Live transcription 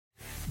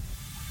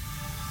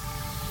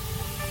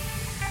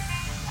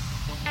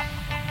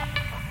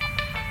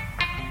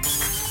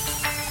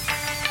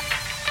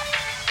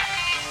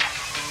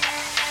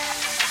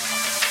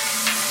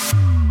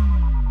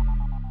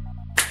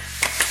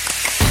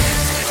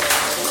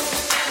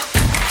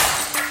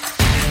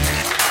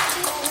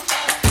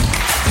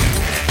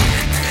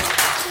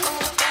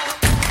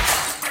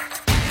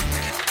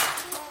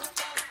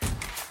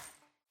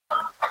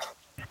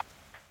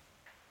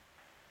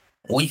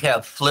we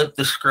have flipped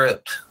the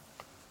script.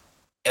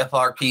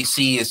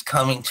 FRPC is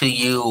coming to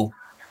you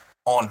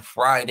on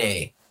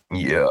Friday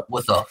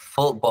with a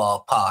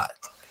football pod.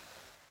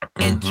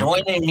 And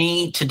joining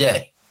me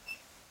today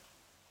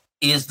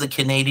is the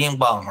Canadian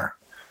Bomber,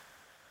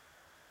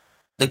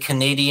 the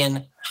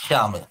Canadian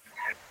Shaman,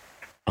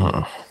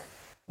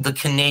 the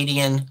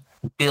Canadian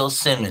Bill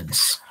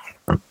Simmons.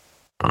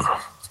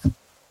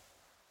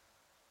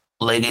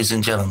 Ladies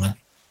and gentlemen,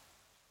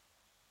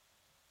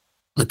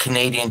 the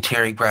Canadian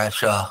Terry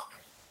Bradshaw.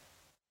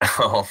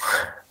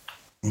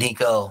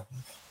 Nico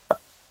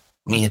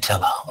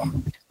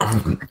Miatello.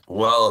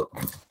 Well,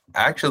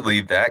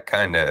 actually,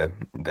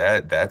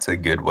 that's a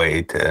good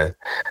way to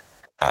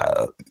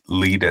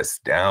lead us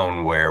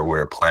down where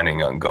we're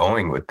planning on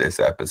going with this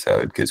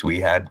episode, because we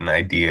had an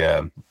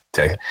idea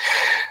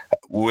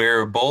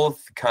we're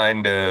both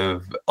kind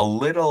of a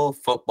little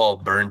football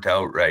burnt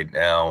out right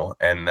now,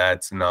 and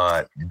that's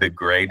not the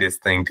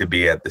greatest thing to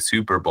be at the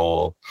Super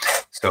Bowl.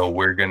 So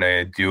we're going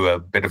to do a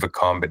bit of a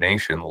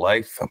combination,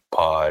 life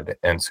pod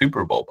and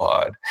Super Bowl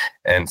pod.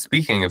 And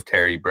speaking of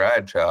Terry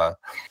Bradshaw,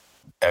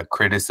 a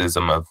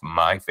criticism of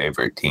my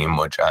favorite team,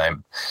 which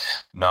I'm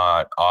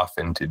not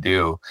often to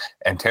do.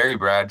 And Terry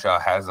Bradshaw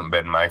hasn't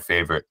been my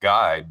favorite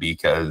guy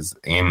because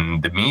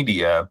in the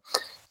media,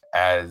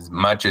 as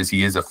much as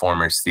he is a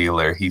former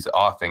Steeler, he's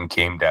often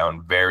came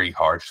down very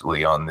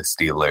harshly on the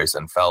Steelers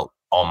and felt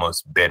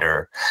almost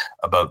bitter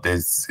about the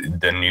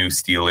new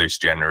Steelers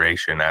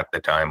generation at the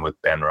time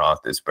with Ben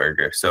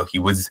Roethlisberger. So he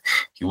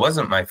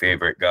wasn't my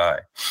favorite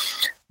guy.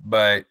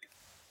 But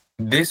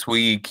this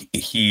week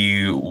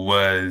he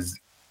was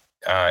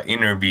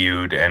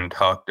interviewed and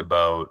talked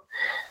about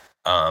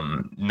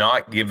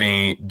not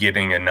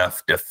getting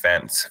enough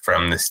defense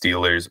from the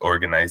Steelers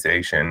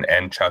organization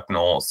and Chuck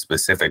Noll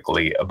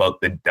specifically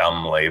about the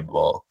dumb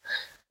label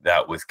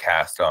that was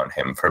cast on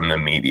him from the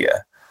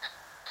media.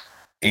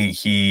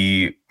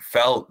 He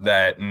felt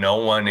that no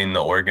one in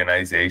the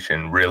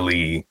organization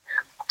really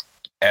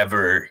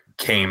ever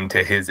came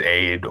to his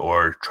aid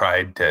or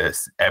tried to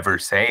ever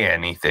say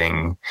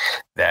anything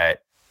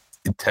that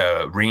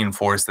to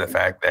reinforce the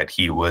fact that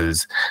he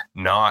was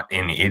not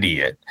an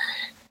idiot.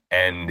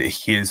 And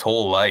his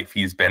whole life,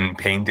 he's been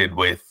painted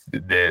with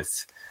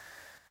this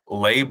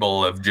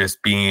label of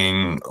just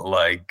being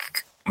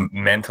like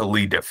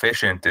mentally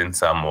deficient in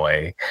some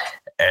way.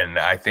 And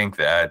I think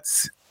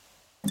that's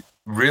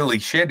really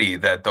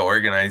shitty that the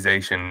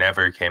organization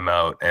never came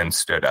out and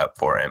stood up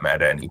for him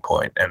at any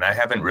point. And I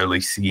haven't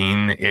really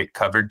seen it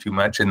covered too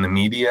much in the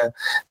media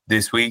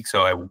this week.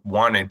 So I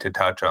wanted to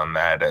touch on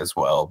that as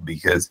well,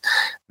 because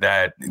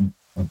that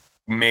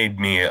made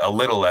me a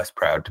little less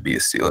proud to be a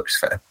Steelers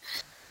fan.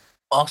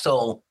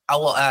 Also, I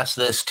will ask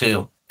this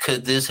too.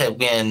 Could this have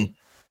been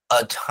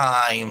a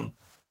time,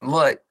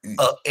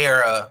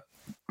 era?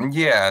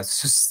 Yeah,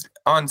 it's just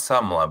on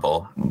some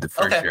level,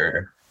 for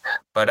sure.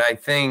 But I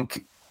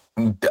think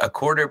a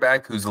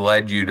quarterback who's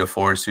led you to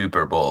 4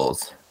 Super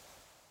Bowls,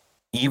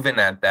 even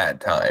at that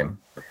time,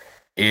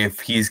 if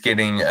he's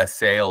getting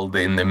assailed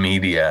in the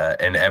media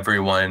and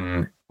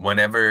everyone,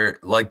 whenever,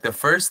 like the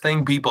first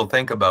thing people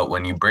think about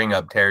when you bring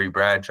up Terry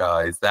Bradshaw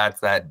is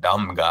that's that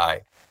dumb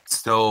guy.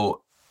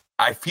 So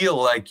I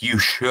feel like you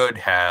should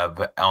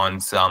have, on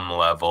some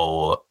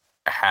level,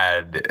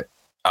 had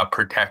a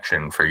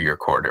protection for your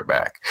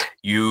quarterback.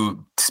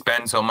 You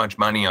spend so much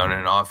money on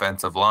an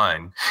offensive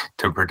line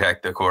to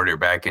protect the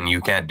quarterback, and you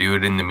can't do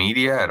it in the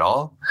media at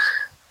all.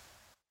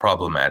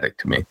 Problematic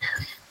to me.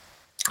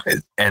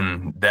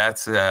 And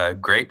that's a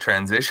great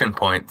transition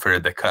point for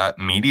the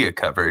media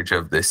coverage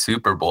of the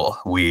Super Bowl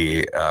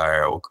we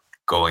are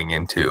going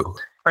into.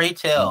 Pray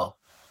tell,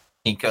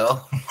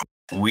 Nico.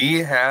 We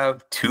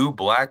have 2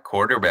 black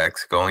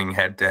quarterbacks going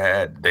head to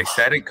head. They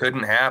said it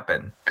couldn't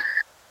happen.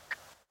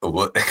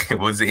 It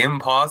was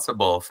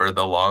impossible for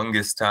the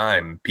longest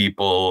time.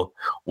 People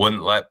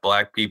wouldn't let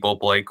black people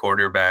play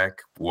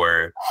quarterback.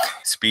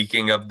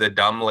 Speaking of the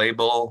dumb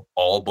label,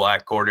 all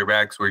black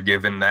quarterbacks were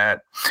given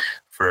that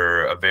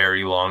for a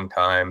very long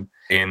time.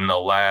 In the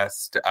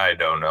last,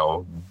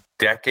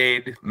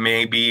 decade,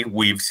 maybe,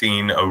 we've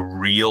seen a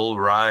real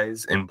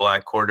rise in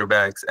black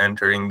quarterbacks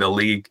entering the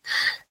league.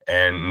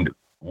 And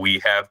we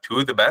have 2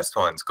 of the best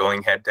ones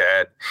going head to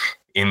head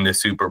in the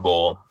Super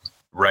Bowl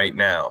right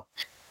now.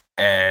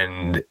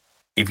 And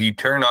if you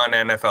turn on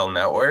NFL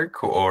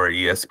Network or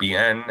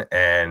ESPN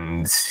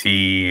and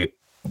see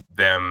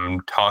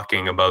them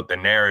talking about the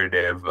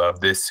narrative of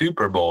this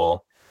Super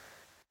Bowl,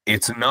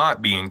 it's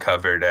not being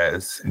covered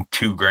as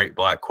 2 great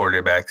black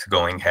quarterbacks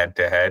going head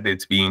to head.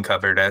 It's being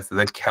covered as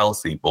the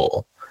Kelsey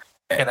Bowl.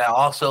 And I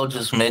also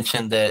just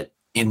mentioned that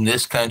in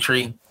this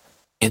country,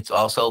 it's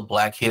also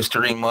Black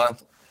History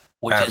Month,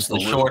 which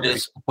Absolutely.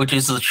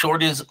 is the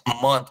shortest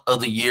month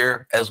of the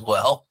year as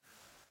well.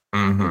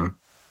 Mm-hmm.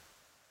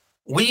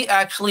 We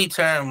actually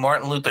turned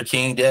Martin Luther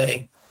King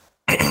Day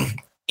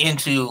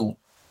into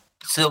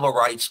Civil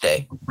Rights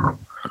Day.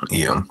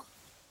 Yeah.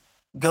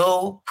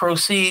 Go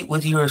proceed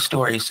with your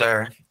story,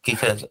 sir,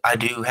 because I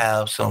do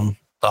have some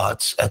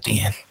thoughts at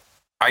the end.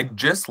 I'd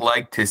just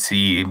like to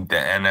see the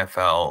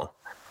NFL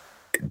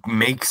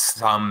make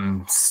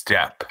some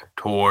step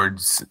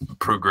towards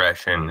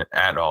progression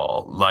at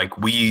all. Like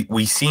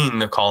we seen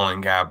the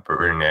Colin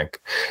Kaepernick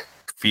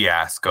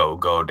fiasco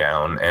go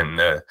down and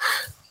the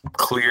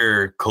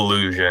clear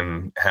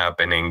collusion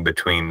happening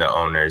between the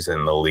owners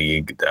and the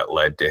league that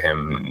led to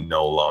him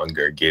no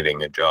longer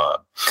getting a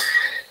job.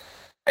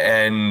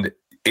 And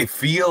it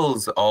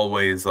feels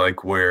always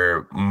like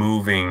we're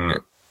moving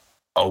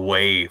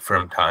away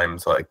from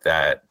times like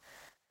that,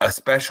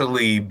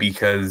 especially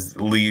because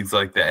leagues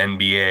like the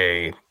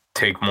NBA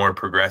take more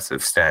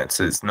progressive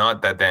stances.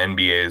 Not that the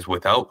NBA is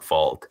without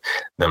fault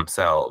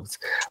themselves,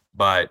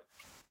 but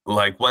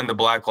like when the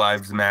Black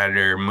Lives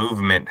Matter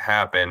movement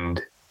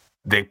happened,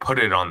 they put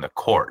it on the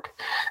court.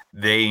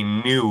 They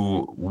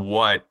knew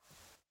what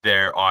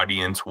their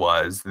audience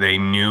was. They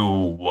knew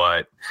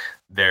what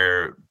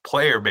their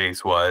player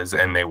base was,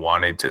 and they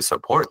wanted to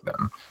support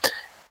them.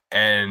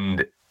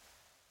 And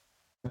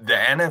the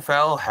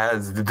NFL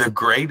has the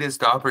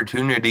greatest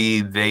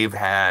opportunity they've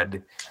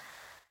had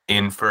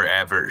in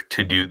forever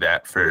to do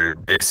that for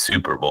this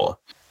Super Bowl.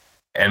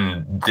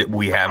 And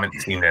we haven't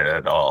seen it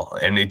at all.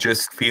 And it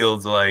just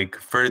feels like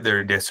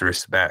further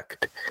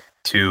disrespect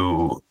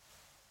to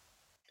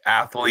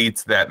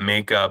athletes that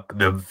make up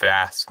the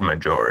vast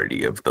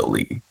majority of the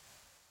league.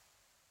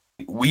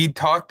 We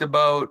talked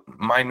about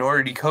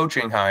minority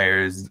coaching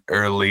hires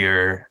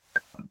earlier,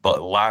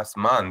 but last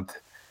month,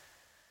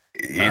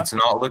 it's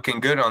not looking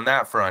good on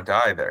that front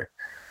either.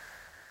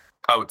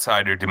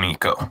 Outsider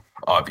D'Amico,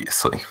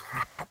 obviously.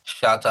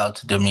 Shout out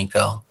to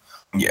D'Amico.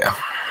 Yeah.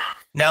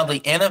 Now, the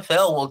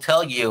NFL will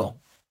tell you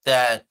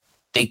that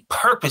they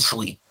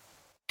purposely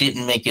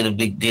didn't make it a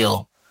big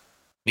deal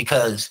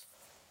because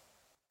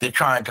they're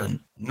trying to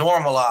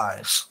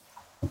normalize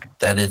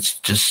that it's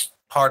just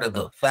part of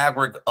the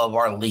fabric of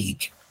our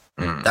league.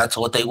 That's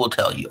what they will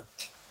tell you.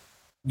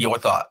 Your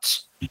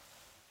thoughts?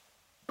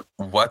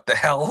 What the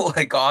hell?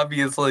 Like,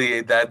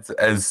 obviously, that's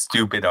a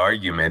stupid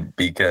argument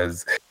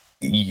because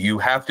you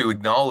have to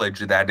acknowledge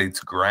that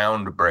it's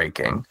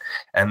groundbreaking.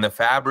 And the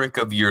fabric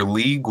of your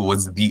league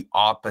was the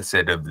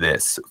opposite of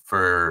this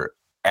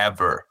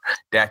forever,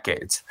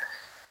 decades.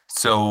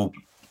 So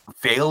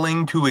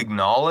failing to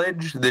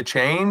acknowledge the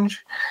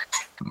change,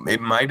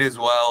 it might as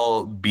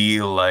well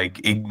be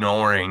like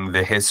ignoring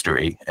the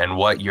history and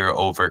what you're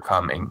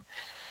overcoming.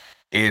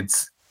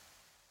 It's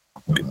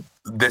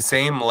the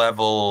same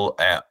level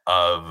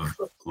of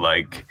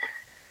like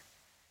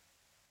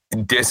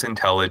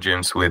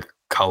disintelligence with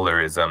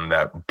colorism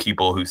that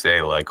people who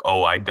say like,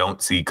 oh, I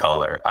don't see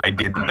color, I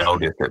didn't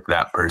notice if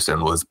that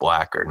person was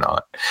black or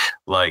not.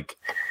 Like,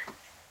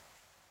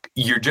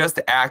 you're just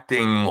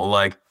acting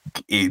like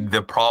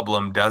the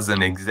problem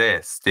doesn't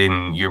exist,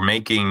 and you're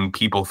making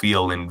people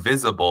feel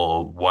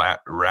invisible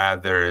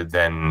rather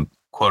than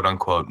quote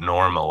unquote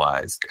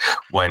normalized,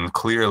 when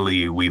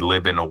clearly we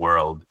live in a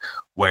world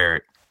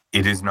where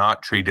it is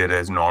not treated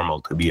as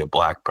normal to be a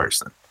black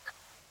person.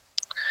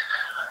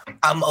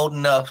 I'm old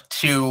enough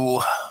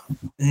to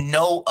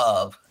know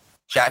of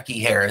Jackie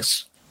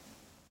Harris.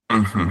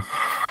 Mm-hmm.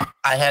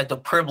 I had the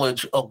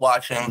privilege of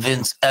watching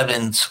Vince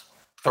Evans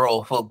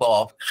throw a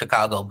football for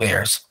Chicago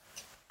Bears.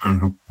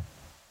 Mm-hmm.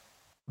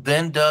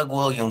 Then Doug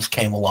Williams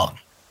came along.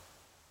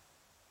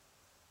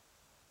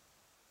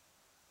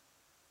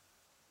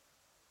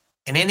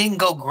 And it didn't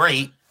go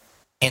great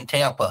in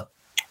Tampa.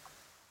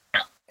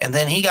 And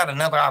then he got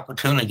another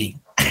opportunity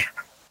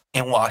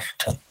in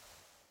Washington.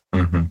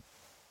 Mm-hmm.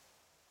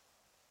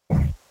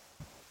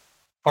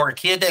 For a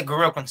kid that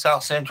grew up in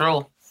South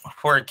Central,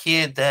 for a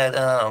kid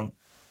that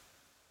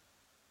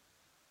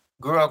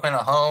grew up in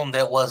a home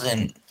that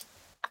wasn't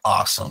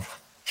awesome.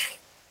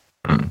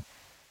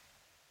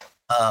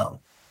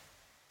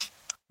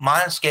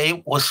 My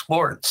escape was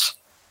sports.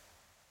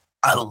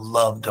 I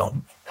loved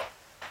them.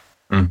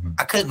 Mm-hmm.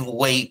 I couldn't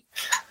wait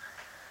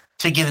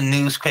to get a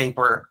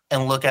newspaper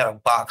and look at a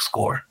box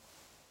score.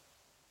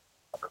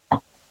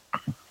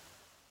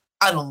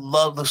 I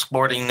love the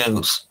sporting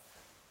news.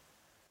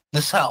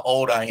 This is how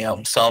old I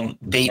am, so I'm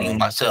dating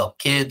myself.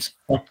 Kids,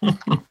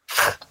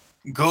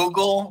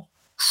 Google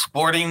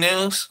sporting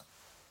news,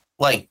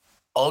 like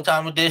old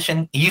time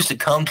edition. It used to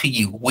come to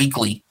you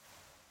weekly.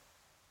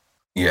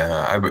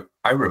 Yeah,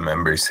 I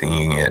remember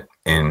seeing it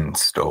in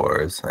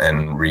stores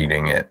and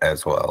reading it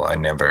as well. I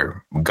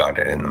never got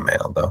it in the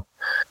mail, though.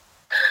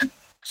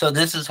 So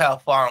this is how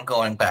far I'm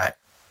going back.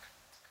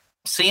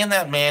 Seeing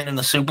that man in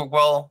the Super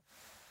Bowl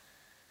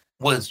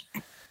was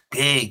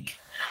big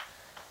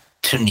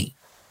to me.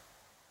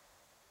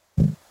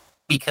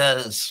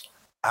 Because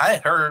I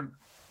heard,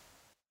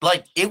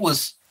 like, it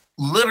was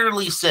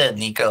literally said,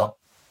 Nico,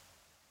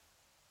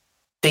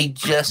 they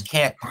just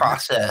can't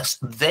process.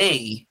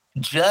 They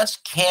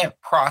just can't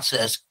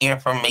process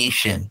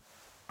information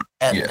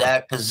at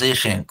that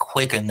position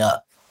quick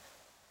enough.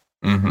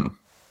 Mm-hmm.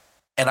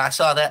 And I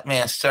saw that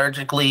man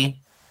surgically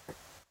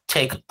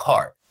take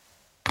apart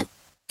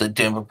the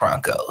Denver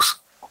Broncos.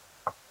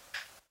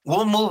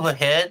 We'll move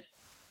ahead.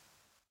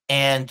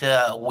 And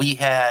we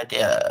had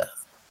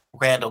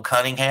Randall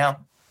Cunningham,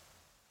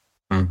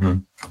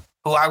 who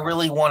I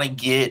really want to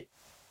get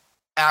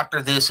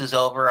after this is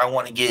over. I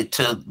want to get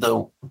to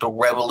the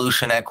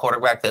revolution at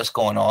quarterback that's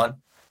going on.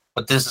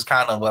 But this is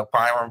kind of a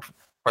primer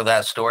for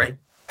that story.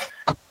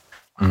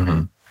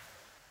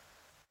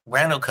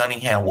 Randall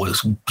Cunningham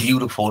was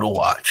beautiful to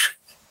watch.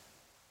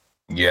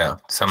 Yeah,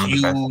 some of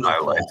the best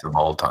highlights of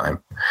all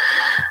time.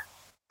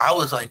 I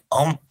was like,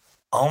 oh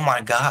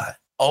my God.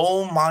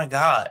 Oh my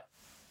God.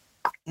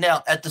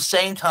 Now, at the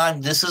same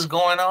time this is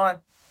going on,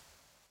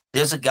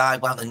 there's a guy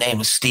by the name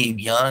of Steve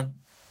Young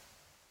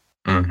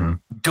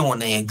doing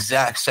the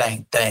exact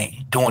same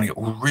thing, doing it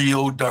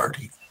real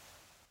dirty.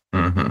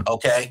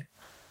 Okay?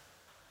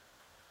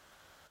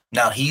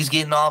 Now, he's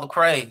getting all the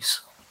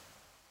praise.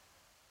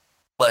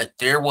 But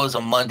there was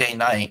a Monday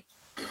night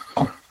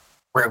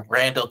where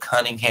Randall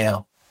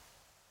Cunningham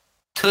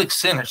took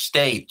center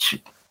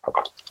stage.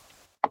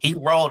 He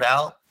rolled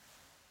out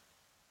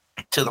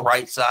to the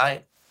right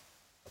side,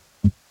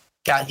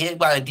 got hit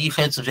by a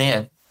defensive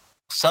end.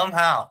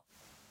 Somehow,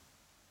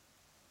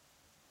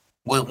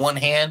 with one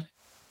hand,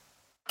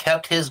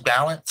 kept his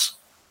balance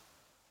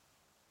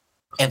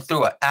and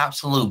threw an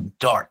absolute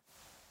dart.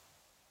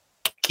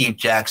 Keep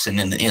Jackson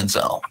in the end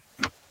zone.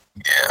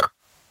 Yeah.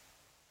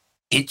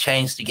 It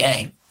changed the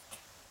game.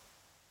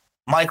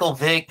 Michael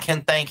Vick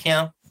can thank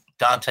him.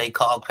 Dante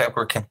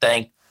Culpepper can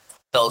thank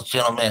those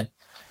gentlemen.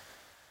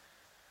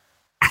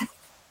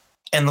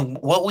 And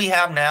what we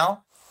have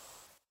now,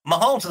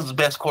 Mahomes is the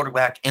best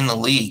quarterback in the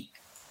league.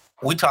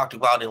 We talked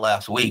about it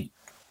last week.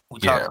 We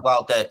talked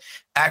about that.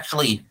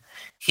 Actually,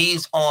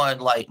 he's on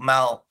like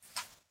Mount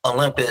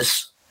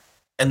Olympus,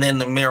 and then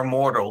the mere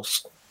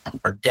mortals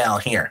are down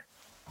here.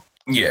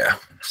 Yeah.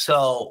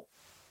 So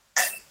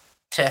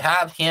to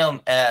have him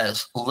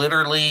as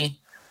literally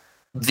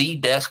the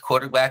best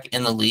quarterback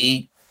in the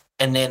league,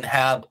 and then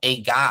have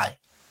a guy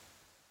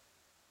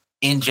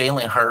in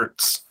Jalen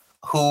Hurts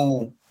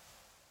who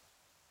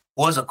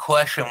was a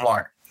question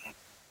mark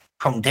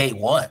from day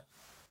one.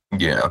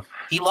 Yeah.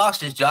 He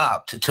lost his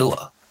job to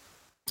Tua.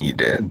 He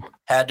did.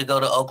 Had to go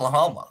to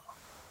Oklahoma.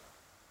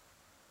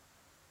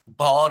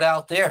 Balled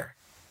out there.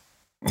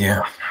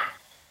 Yeah.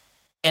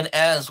 And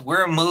as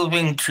we're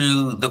moving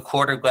to the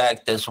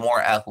quarterback that's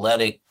more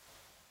athletic,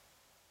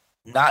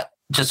 not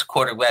just a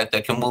quarterback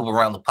that can move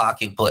around the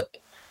pocket, but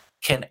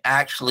can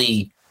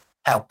actually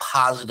have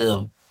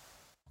positive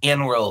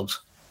inroads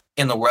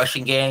in the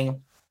rushing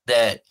game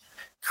that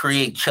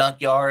create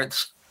chunk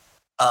yards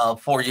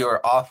for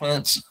your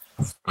offense.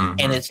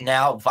 And it's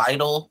now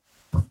vital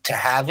to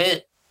have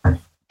it.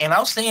 And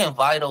I'm saying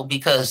vital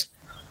because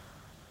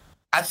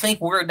I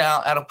think we're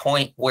now at a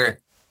point where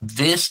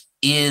this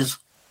is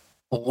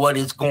what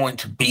it's going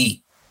to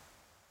be.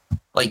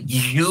 Like,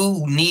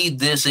 you need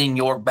this in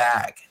your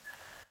bag.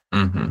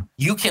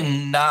 You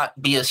cannot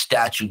be a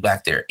statue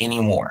back there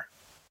anymore.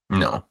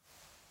 No.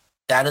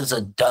 That is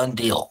a done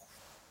deal.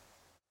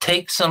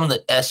 Take some of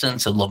the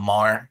essence of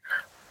Lamar.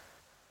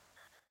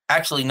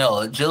 Actually, no.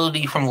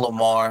 Agility from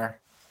Lamar.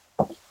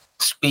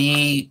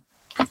 Speed.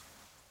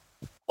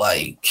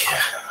 Like,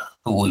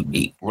 who would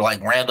be?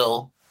 Like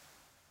Randall.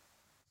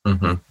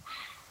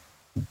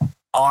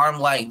 Arm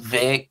like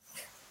Vic.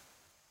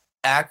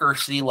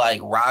 Accuracy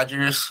like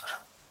Rodgers.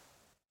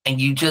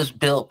 And you just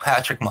built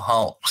Patrick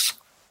Mahomes.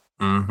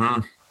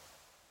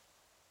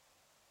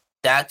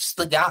 That's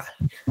the guy.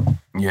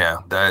 Yeah,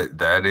 that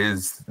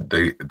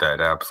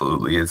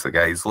absolutely is the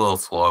guy. He's a little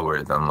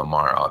slower than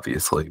Lamar,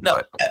 obviously. No,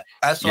 but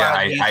that's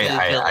why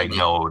I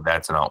know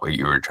that's not what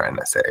you were trying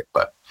to say,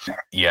 but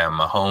yeah,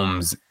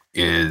 Mahomes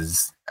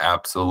is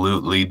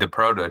absolutely the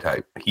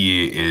prototype.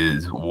 He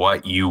is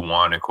what you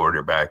want a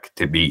quarterback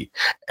to be,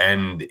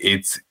 and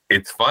it's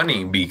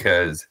funny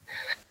because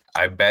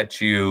I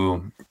bet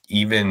you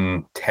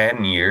even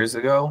 10 years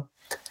ago,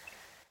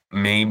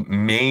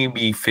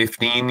 maybe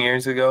 15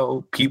 years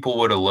ago, people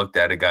would have looked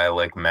at a guy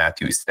like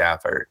Matthew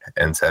Stafford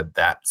and said,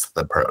 that's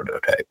the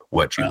prototype,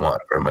 what you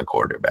want from a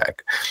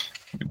quarterback.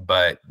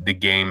 But the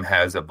game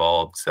has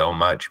evolved so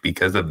much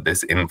because of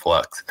this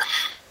influx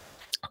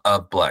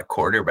of black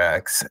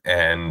quarterbacks,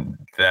 and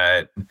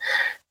that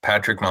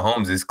Patrick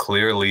Mahomes is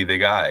clearly the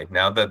guy.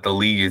 Now that the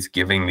league is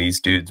giving these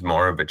dudes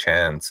more of a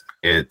chance,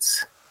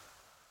 it's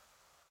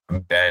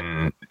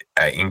been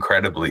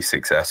incredibly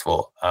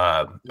successable.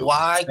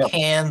 Why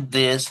can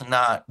this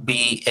not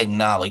be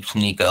acknowledged,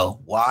 Nico?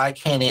 Why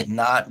can it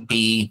not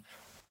be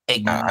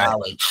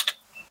acknowledged?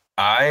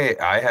 I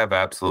have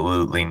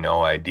absolutely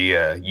no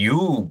idea.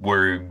 You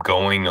were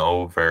going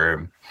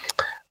over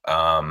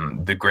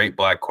the great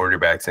black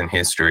quarterbacks in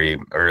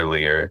history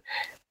earlier,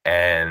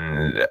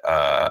 and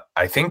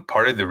I think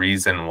part of the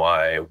reason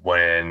why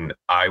when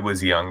I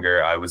was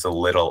younger, I was a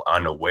little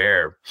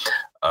unaware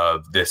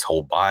of this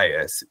whole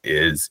bias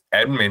is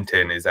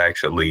Edmonton is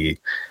actually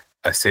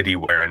a city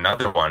where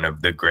another one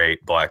of the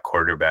great black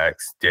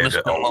quarterbacks did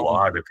a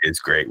lot of his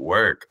great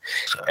work.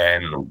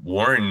 And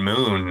Warren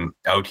Moon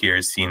out here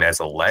is seen as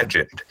a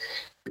legend.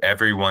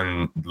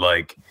 Everyone,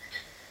 like,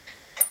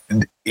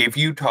 if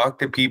you talk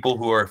to people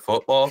who are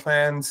football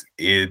fans,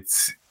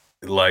 it's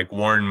like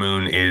Warren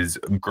Moon is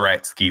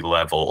Gretzky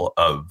level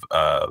of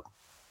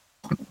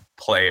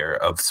player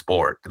of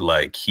sport.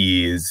 Like,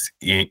 he is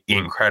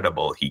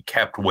incredible. He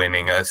kept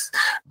winning us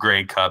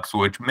Grey Cups,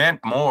 which meant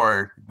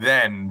more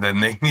then than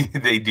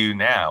they do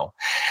now.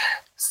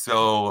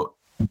 So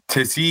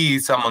to see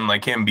someone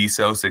like him be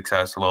so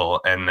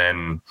successful and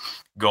then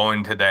go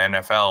into the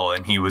NFL,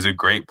 and he was a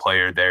great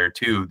player there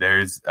too.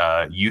 There's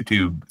a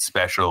YouTube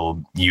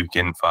special you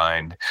can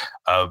find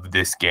of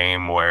this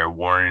game where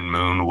Warren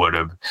Moon would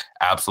have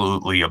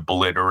absolutely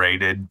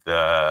obliterated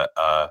the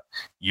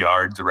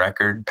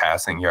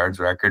passing yards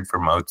record for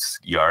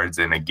most yards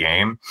in a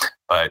game,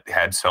 but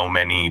had so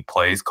many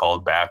plays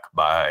called back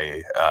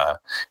by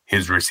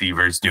his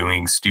receivers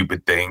doing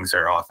stupid things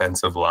or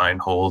offensive line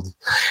holds.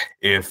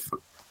 If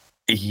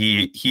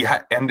he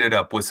ended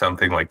up with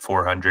something like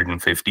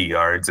 450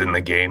 yards in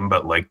the game,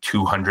 but like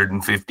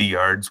 250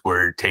 yards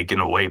were taken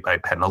away by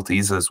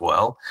penalties as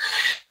well.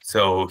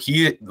 So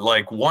he,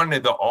 like, one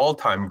of the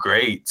all-time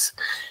greats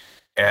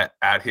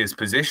at his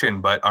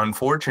position, but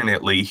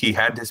unfortunately he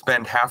had to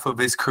spend half of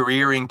his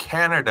career in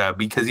Canada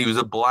because he was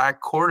a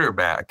black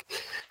quarterback.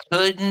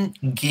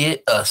 Couldn't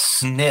get a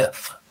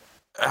sniff.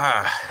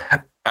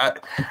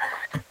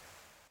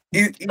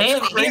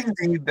 It's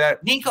crazy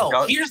that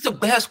Nico, here's the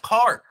best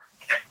part.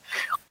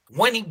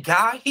 When he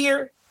got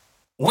here,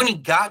 when he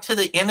got to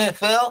the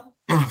NFL,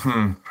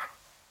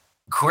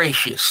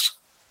 gracious.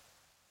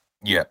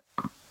 Yeah.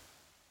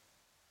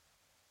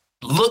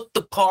 Looked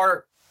the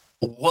part,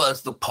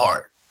 was the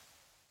part.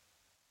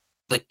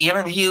 The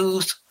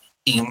interviews,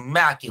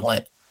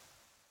 immaculate.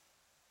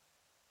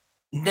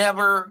 You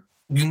never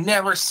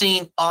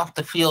seen off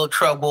the field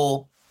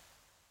trouble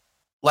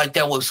like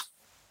that was,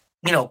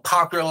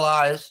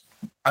 popularized.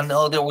 I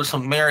know there were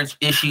some marriage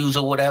issues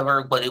or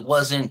whatever, but it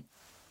wasn't,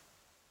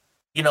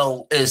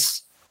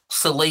 as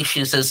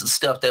salacious as the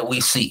stuff that we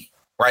see,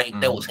 right?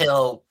 That was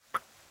held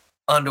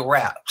under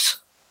wraps.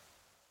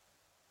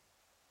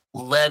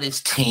 Led his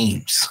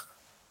teams.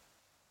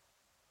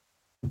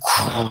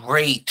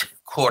 Great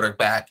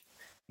quarterback.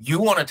 You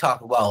want to talk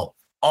about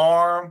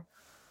arm,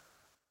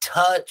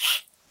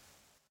 touch,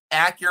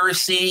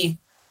 accuracy,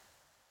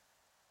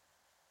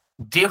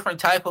 different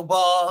type of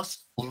balls,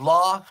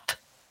 loft,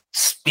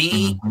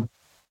 speed,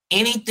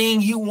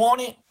 anything you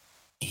wanted,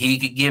 he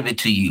could give it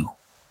to you.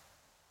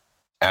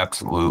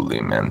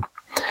 Absolutely, man.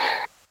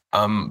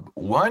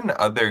 One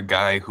other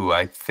guy who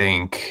I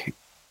think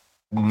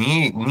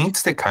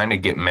needs to kind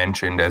of get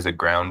mentioned as a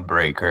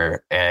groundbreaker,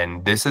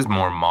 and this is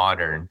more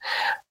modern.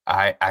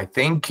 I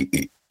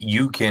think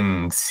you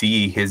can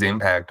see his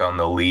impact on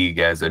the league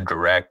as a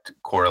direct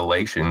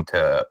correlation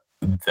to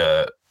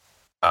the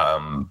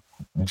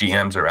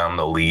GMs around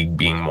the league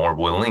being more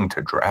willing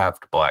to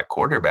draft black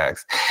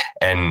quarterbacks.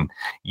 And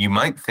you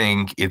might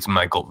think it's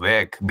Michael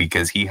Vick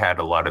because he had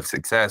a lot of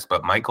success,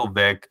 but Michael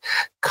Vick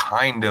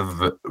kind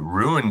of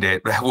ruined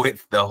it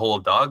with the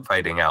whole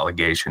dogfighting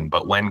allegation.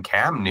 But when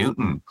Cam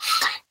Newton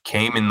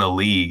came in the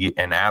league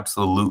and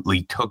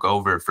absolutely took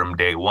over from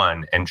day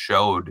one and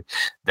showed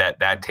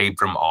that tape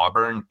from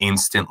Auburn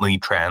instantly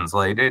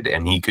translated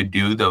and he could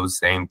do those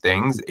same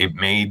things, it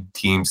made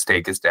teams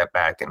take a step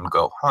back and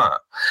go,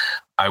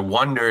 I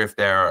wonder if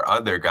there are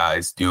other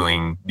guys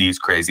doing these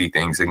crazy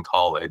things in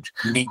college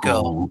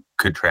who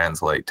could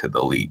translate to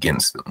the league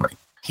instantly.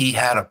 He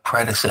had a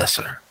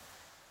predecessor.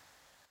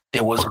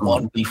 There was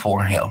one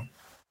before him.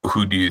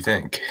 Who do you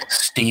think?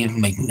 Steve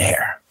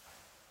McNair.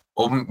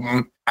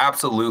 Well,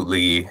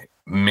 absolutely.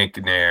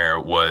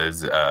 McNair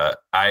was,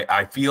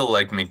 I feel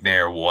like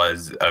McNair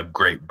was a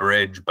great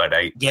bridge, but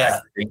I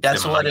think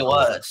that's what it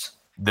was.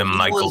 The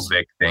Michael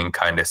Vick thing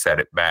kind of set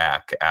it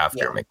back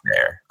after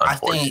McNair,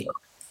 unfortunately. I think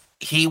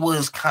he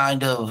was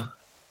kind of,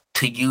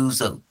 to use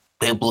a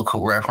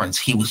biblical reference,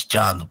 he was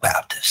John the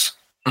Baptist.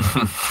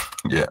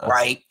 Yeah.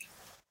 Right?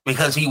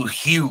 Because he was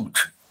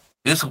huge.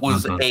 This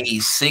was a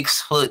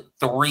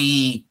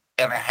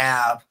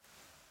 6'3.5",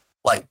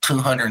 like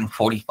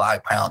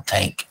 245-pound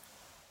tank.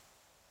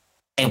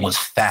 And was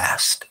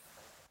fast.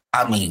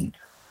 I mean,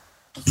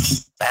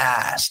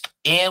 fast.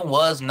 And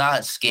was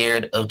not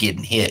scared of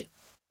getting hit.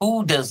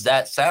 Who does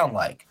that sound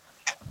like?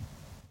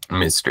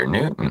 Mr.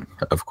 Newton,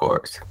 of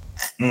course.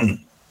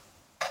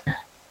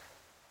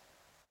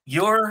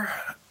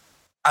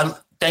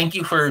 Thank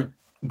you for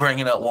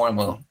bringing up Warren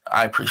Moon.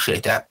 I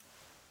appreciate that.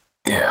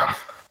 Yeah.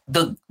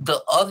 The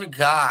other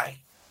guy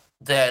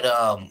that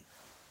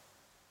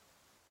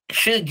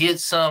should get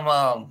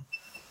some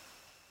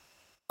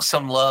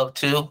love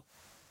too,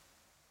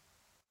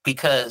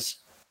 because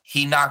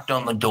he knocked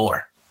on the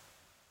door,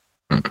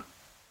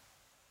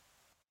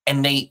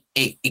 and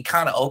it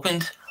kind of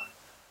opened,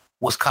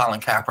 was Colin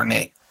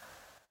Kaepernick.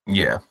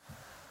 Yeah.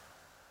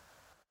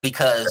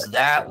 Because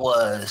that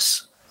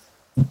was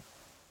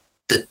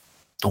the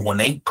when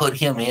they put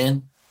him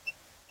in,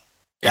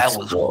 that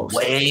was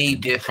way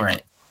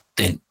different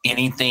than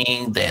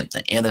anything that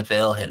the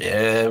NFL had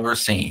ever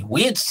seen.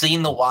 We had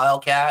seen the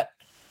Wildcat,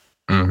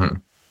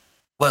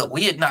 but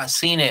we had not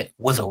seen it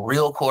with a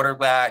real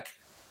quarterback,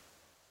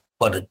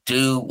 but a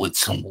dude with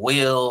some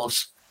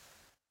wheels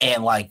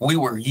and like we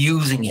were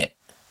using it.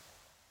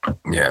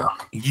 Yeah.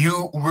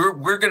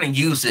 We're gonna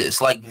use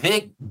this. Like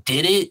Vic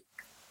did it,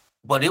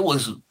 but it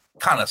was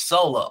kind of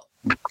solo.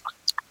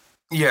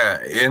 Yeah,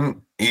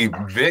 and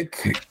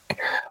Vic,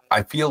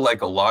 I feel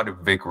like a lot of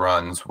Vic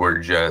runs were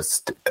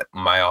just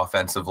my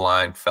offensive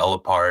line fell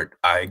apart.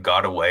 I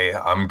got away.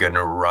 I'm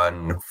gonna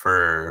run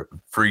for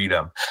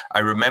freedom. I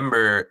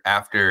remember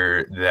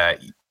after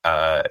that.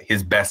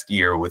 His best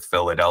year with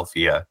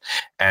Philadelphia,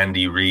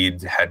 Andy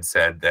Reid had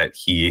said that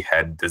he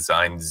had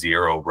designed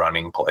 0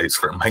 running plays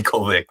for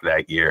Michael Vick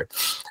that year,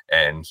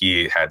 and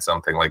he had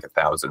something like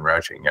 1,000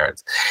 rushing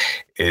yards.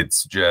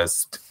 It's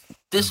just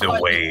the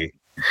way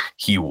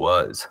he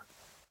was.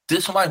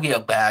 This might be a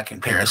bad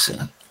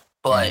comparison,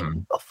 but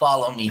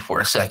follow me for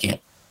a second.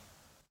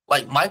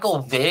 Like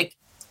Michael Vick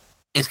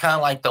is kind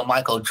of like the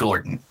Michael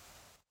Jordan,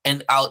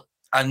 and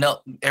I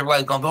know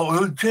everybody's going to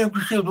go,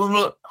 championship, blah,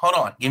 blah. Hold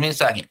on. Give me a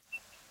second.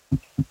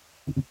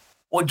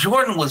 What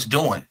Jordan was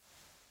doing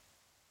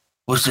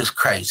was just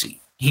crazy.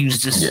 He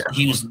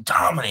was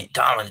dominant.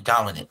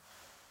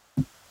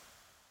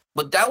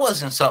 But that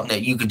wasn't something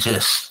that you could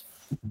just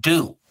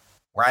do,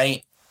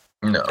 right?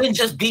 No. You couldn't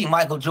just be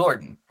Michael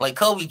Jordan. Like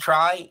Kobe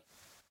tried,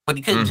 but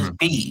he couldn't just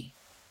be,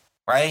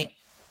 right?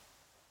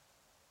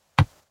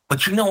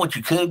 But you know what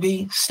you could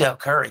be? Steph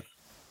Curry.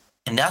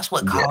 And that's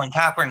what Colin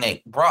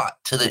Kaepernick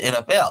brought to the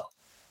NFL.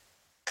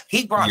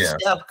 He brought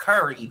Steph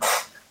Curry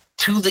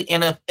to the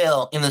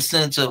NFL in the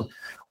sense of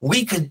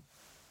we've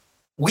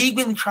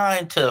been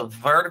trying to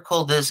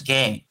vertical this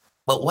game,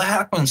 but what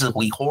happens if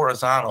we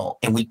horizontal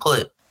and we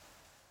put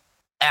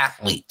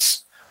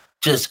athletes,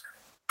 just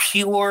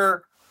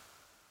pure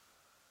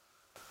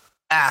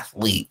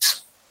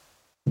athletes,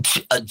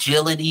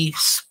 agility,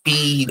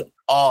 speed,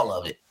 all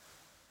of it.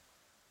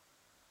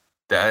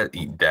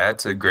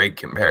 That's a great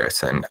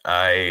comparison.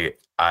 I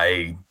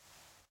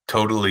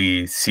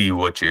totally see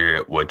what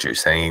you're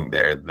saying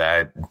there.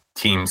 That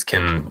teams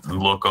can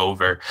look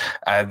over.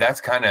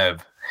 That's kind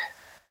of.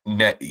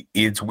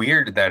 It's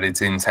weird that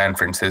it's in San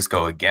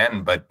Francisco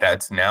again, but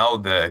that's now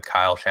the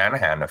Kyle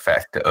Shanahan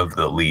effect of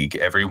the league.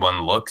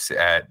 Everyone looks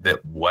at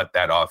what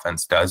that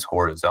offense does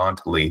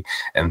horizontally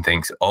and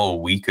thinks, "Oh,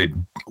 we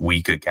could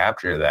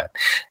capture that."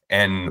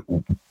 And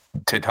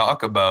to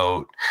talk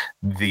about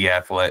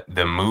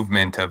the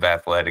movement of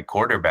athletic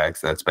quarterbacks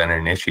that's been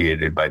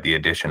initiated by the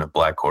addition of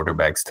black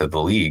quarterbacks to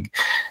the league,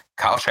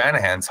 Kyle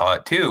Shanahan saw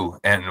it too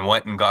and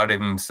went and got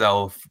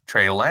himself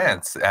Trey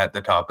Lance at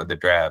the top of the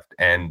draft.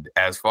 And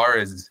as far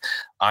as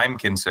I'm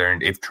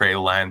concerned, if Trey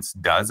Lance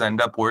does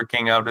end up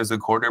working out as a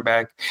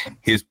quarterback,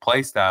 his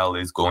play style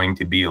is going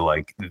to be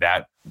like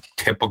that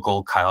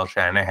typical Kyle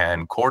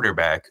Shanahan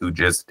quarterback who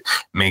just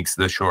makes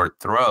the short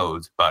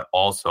throws, but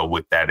also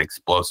with that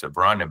explosive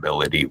run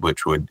ability,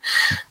 which would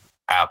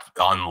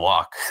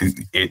unlock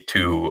it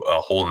to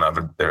a whole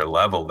nother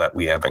level that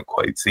we haven't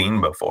quite seen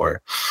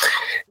before.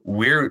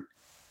 We're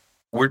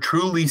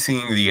truly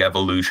seeing the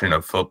evolution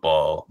of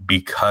football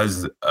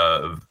because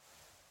of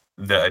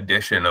the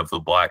addition of the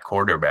black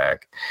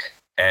quarterback.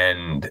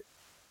 And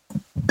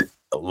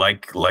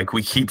like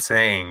we keep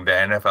saying, the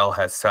NFL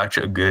has such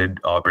a good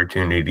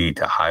opportunity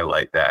to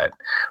highlight that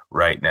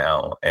right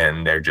now,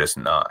 and they're just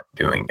not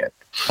doing it.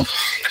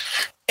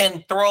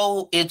 And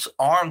throw its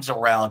arms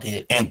around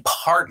it and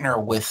partner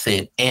with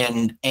it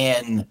and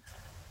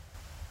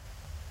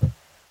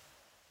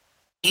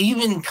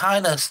even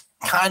kind of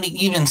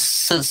even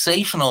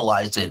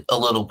sensationalize it a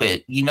little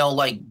bit,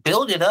 like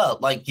build it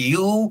up. Like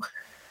you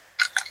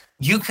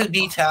could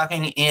be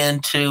tapping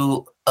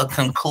into a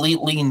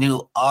completely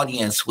new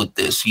audience with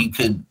this. You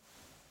could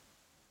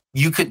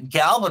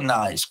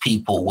galvanize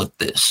people with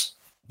this.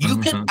 You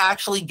could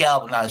actually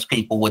galvanize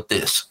people with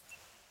this.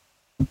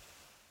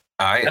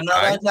 I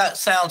know that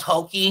sounds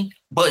hokey,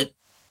 but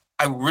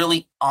I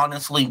really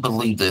honestly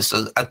believe this.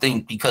 I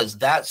think because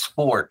that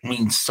sport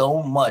means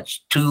so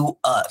much to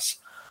us,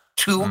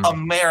 to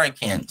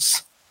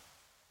Americans.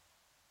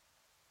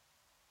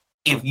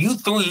 If you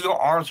threw your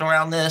arms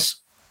around this,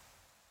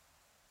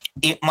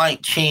 it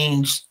might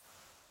change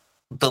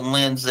the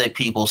lens that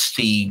people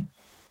see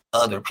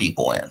other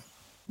people in.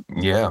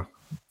 Yeah,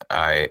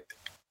 I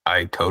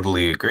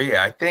totally agree.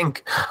 I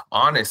think,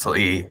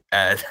 honestly,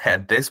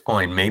 at this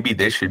point, maybe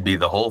this should be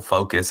the whole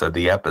focus of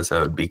the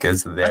episode,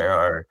 because there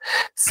are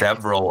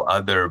several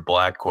other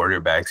black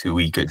quarterbacks who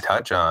we could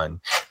touch on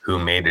who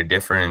made a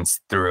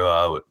difference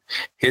throughout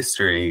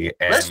history.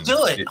 And let's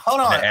do it.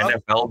 Hold on.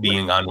 The NFL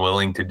being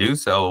unwilling to do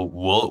so,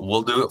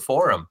 we'll do it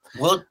for them.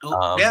 We'll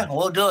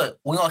do it.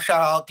 We're going to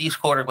shout out these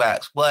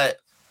quarterbacks. But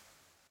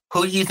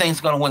who do you think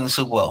is going to win the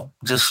Super Bowl?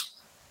 Just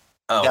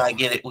gotta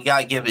get it. We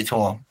got to give it to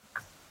them.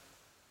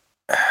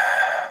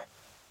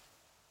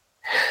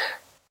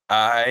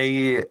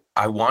 I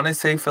want to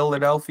say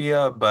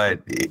Philadelphia, but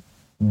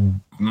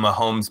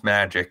Mahomes'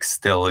 magic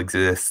still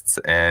exists,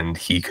 and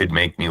he could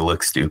make me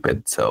look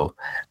stupid. So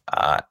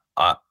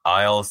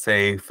I'll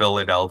say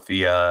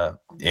Philadelphia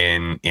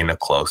in a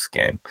close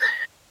game.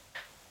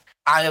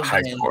 I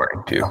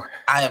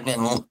have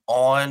been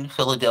on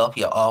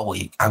Philadelphia all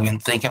week. I've been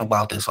thinking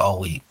about this all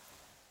week.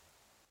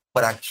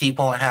 but I keep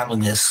on having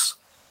this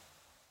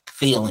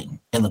feeling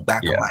in the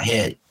back of my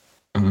head.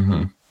 Mm-hmm.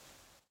 And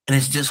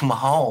it's just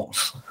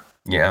Mahomes.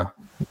 Yeah.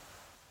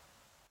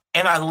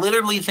 And I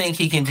literally think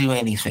he can do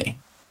anything.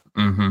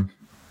 Mm-hmm.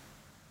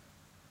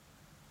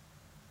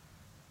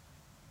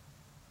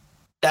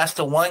 That's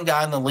the one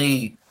guy in the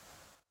league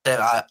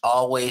that I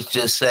always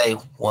just say,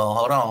 well,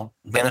 hold on,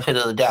 benefit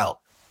of the doubt.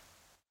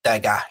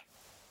 That guy.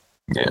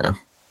 Yeah.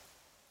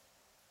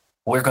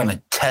 We're going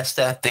to test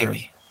that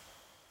theory.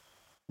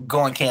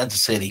 Go in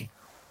Kansas City.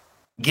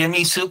 Give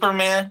me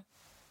Superman.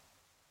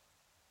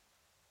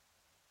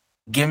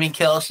 Give me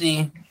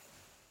Kelsey.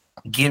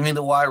 Give me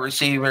the wide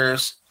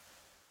receivers.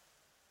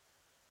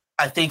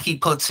 I think he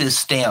puts his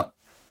stamp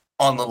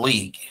on the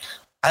league.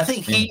 I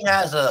think he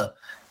has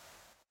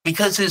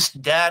because his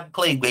dad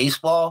played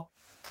baseball.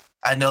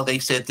 I know they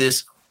said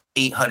this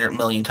 800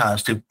 million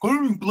times too.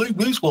 Play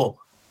baseball.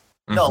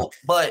 Mm-hmm. No,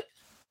 but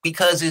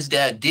because his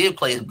dad did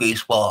play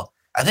baseball,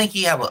 I think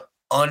he have an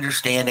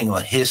understanding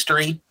of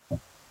history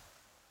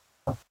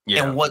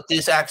and what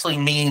this actually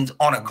means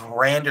on a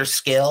grander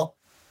scale.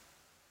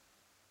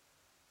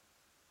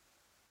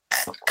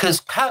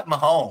 Because Pat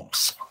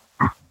Mahomes,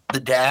 the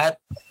dad,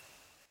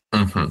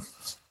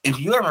 if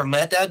you ever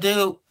met that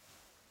dude,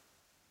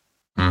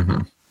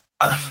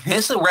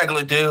 it's a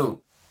regular dude.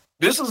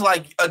 This is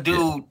like a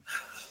dude.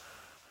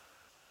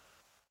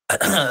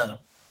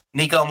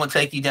 Nico, I'm going to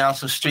take you down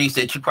some streets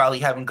that you probably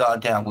haven't gone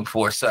down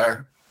before,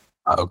 sir.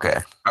 Okay.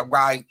 All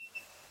right.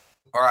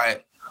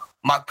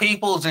 My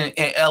peoples in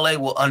LA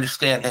will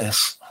understand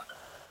this.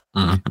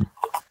 Mm-hmm.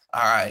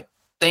 All right.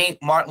 Think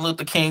Martin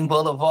Luther King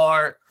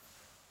Boulevard.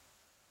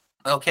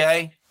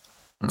 Okay?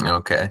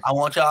 Okay. I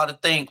want y'all to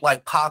think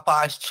like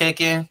Popeye's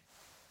chicken.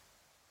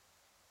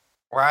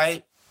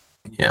 Right?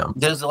 Yeah.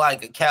 There's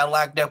like a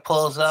Cadillac that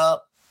pulls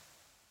up.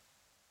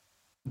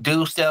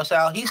 Dude steps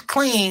out. He's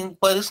clean,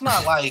 but it's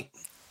not like,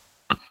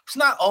 it's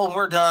not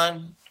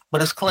overdone,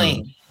 but it's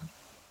clean.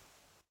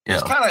 Yeah.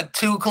 It's kind of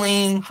too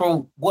clean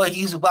for what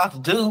he's about to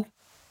do.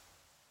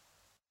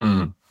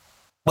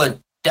 But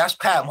that's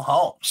Pat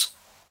Mahomes.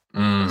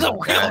 He's a real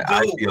dude.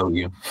 I feel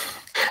you.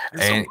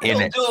 And a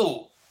real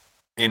dude.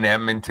 In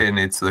Edmonton,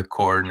 it's the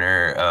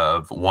corner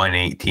of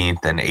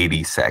 118th and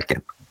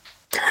 82nd.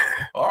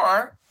 All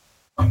right.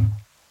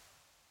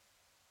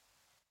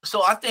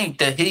 So I think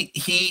that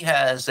he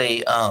has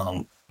a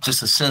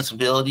just a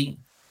sensibility,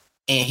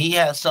 and he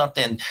has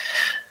something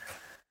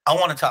I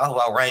want to talk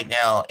about right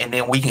now, and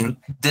then we can.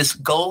 This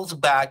goes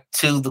back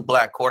to the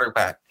black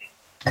quarterback.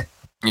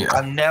 Yeah,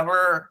 I've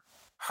never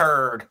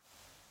heard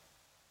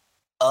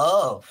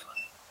of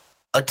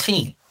a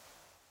team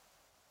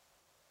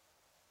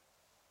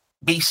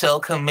be so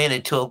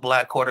committed to a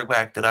black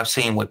quarterback that I've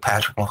seen with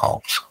Patrick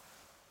Mahomes.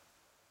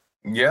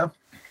 Yeah,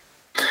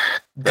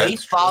 they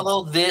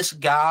follow this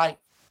guy.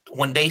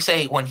 When they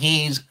say when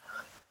he's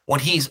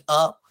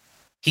up,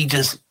 he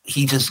just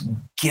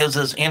gives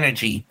us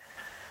energy.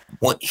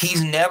 When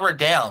he's never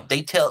down,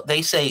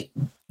 they say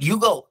you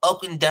go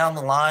up and down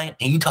the line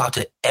and you talk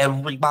to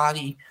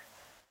everybody.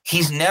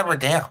 He's never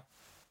down.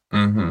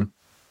 Mm-hmm.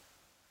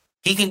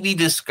 He can be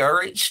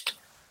discouraged,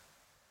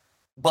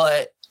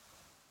 but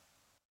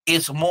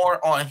it's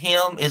more on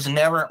him. It's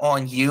never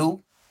on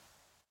you.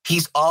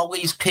 He's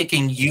always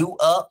picking you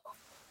up.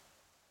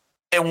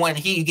 And when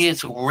he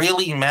gets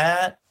really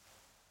mad,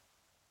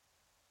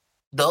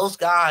 those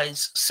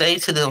guys say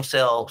to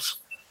themselves,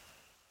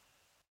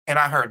 and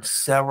I heard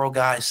several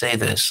guys say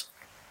this,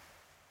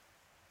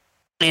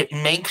 it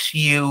makes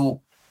you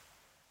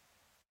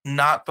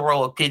not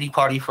throw a pity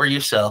party for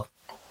yourself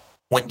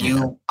when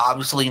you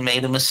obviously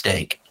made a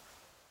mistake.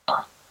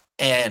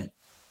 And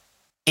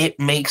it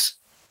makes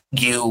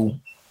you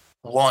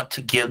want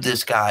to give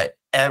this guy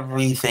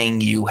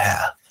everything you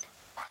have.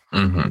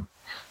 Mm-hmm.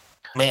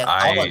 Man,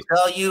 I want to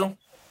tell you,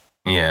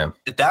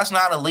 if that's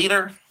not a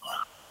leader,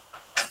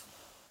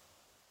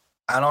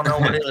 I don't know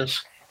what it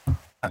is.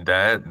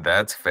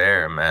 That's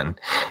fair, man.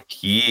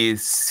 He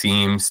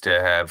seems to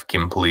have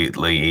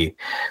completely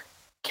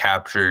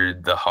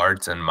captured the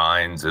hearts and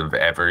minds of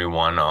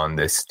everyone on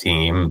this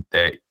team.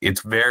 That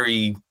it's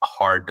very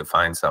hard to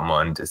find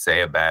someone to say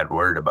a bad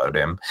word about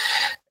him.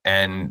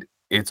 And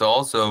it's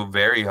also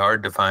very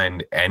hard to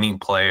find any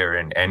player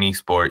in any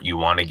sport you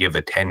want to give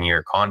a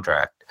 10-year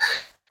contract.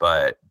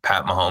 But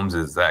Pat Mahomes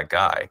is that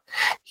guy.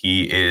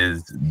 He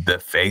is the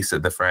face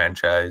of the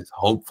franchise,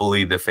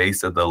 hopefully the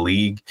face of the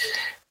league.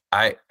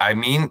 I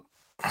mean,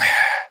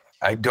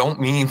 I don't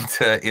mean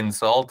to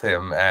insult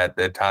him at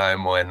the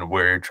time when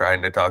we're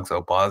trying to talk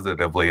so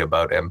positively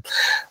about him,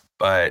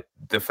 but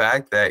the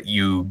fact that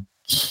you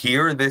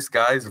hear this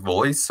guy's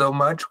voice so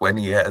much when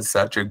he has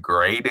such a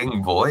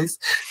grating voice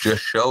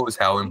just shows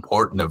how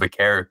important of a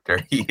character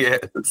he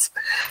is.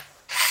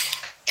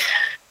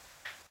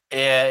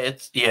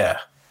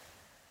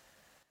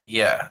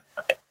 Yeah.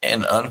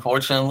 And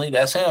unfortunately,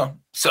 that's him.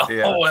 So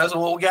that's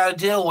what we got to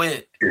deal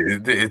with.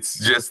 It's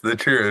just the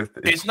truth.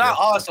 It's not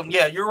awesome.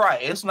 Yeah, you're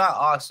right. It's not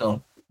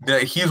awesome. Yeah,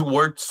 he's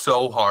worked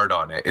so hard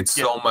on it. It's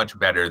so much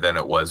better than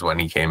it was when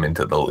he came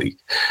into the league.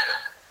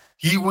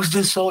 he was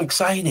just so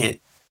excited.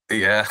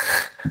 Yeah.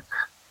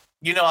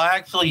 I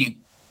actually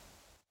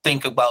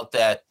think about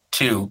that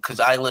too, because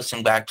I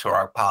listen back to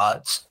our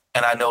pods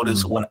and I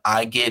notice when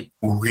I get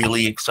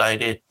really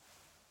excited.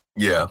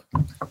 Yeah.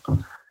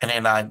 And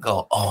then I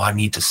go, oh, I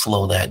need to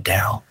slow that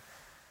down.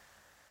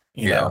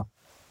 You know?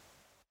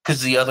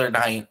 Because the other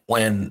night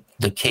when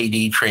the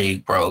KD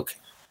trade broke,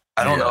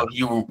 I don't know if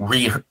you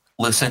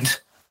re-listened.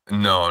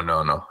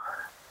 No.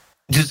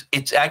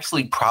 It's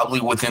actually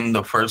probably within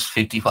the first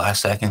 55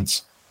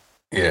 seconds.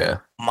 Yeah.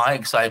 My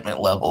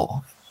excitement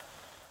level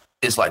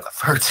is like a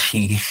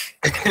 13.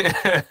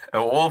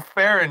 Well,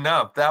 fair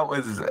enough. That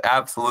was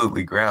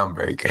absolutely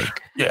groundbreaking.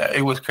 Yeah,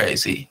 it was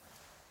crazy.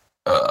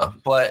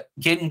 But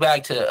getting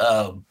back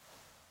to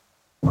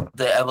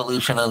the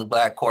evolution of the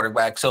black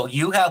quarterback. So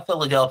you have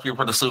Philadelphia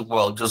for the Super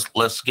Bowl. Just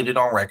let's get it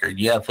on record.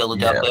 You have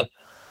Philadelphia.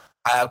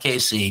 I have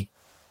KC.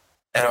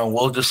 And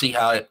we'll just see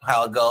how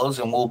it goes,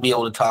 and we'll be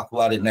able to talk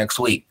about it next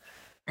week.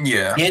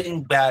 Yeah.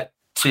 Getting back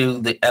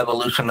to the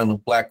evolution of the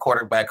black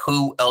quarterback,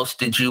 who else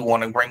did you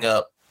want to bring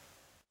up?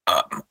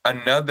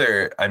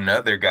 Another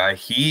guy,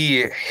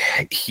 he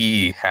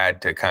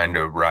had to kind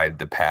of ride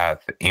the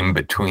path in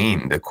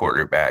between the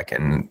quarterback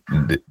and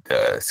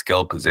the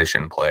skill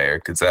position player,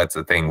 because that's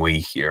the thing we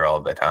hear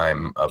all the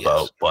time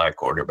about black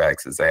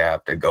quarterbacks is they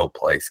have to go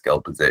play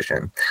skill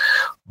position.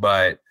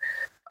 But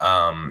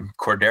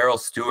Cordero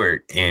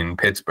Stewart in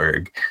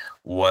Pittsburgh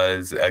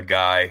was a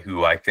guy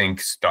who I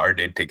think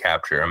started to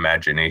capture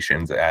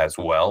imaginations as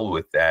well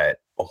with that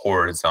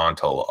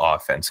horizontal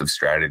offensive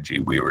strategy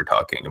we were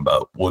talking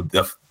about. With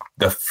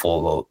the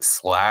full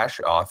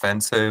slash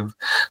offensive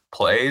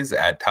plays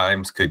at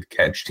times could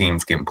catch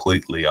teams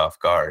completely off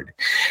guard.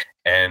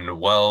 And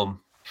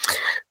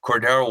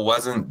Cordero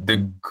wasn't the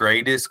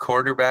greatest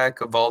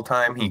quarterback of all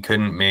time. He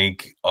couldn't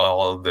make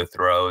all of the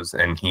throws,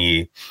 and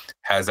he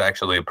has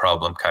actually a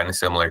problem kind of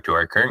similar to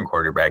our current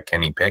quarterback,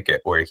 Kenny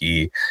Pickett, where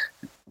he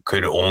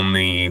could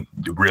only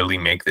really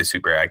make the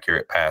super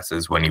accurate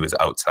passes when he was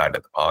outside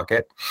of the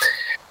pocket.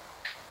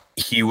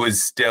 He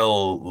was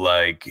still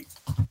like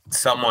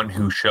someone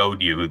who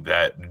showed you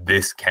that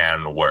this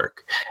can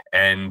work.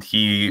 And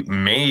he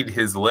made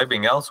his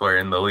living elsewhere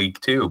in the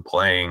league too,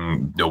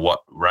 playing the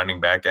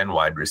running back and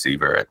wide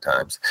receiver at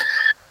times.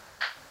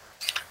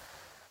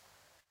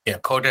 Yeah,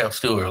 Cordell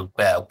Stewart was a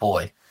bad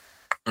boy.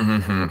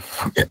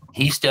 Mm-hmm. Yeah.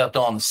 He stepped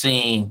on the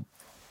scene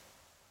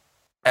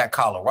at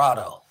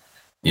Colorado.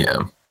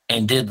 Yeah.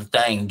 And did the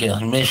thing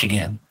against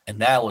Michigan. And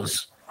that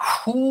was,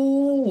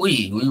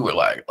 we were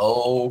like,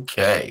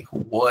 okay,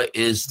 what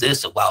is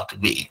this about to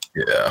be?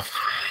 Yeah.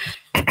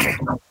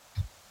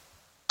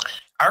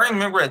 I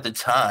remember at the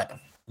time,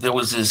 there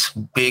was this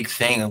big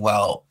thing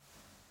about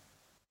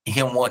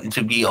him wanting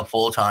to be a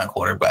full-time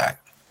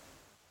quarterback.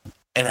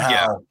 And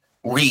how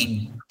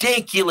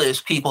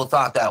ridiculous people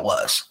thought that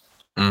was.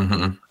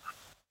 Mm-hmm.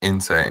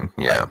 Insane,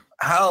 yeah.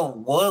 Like,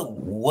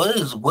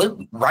 what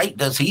right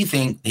does he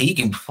think he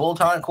can be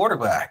full-time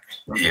quarterback?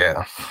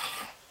 Yeah.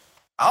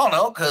 I don't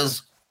know,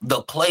 because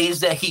the plays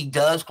that he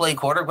does play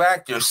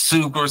quarterback, they're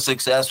super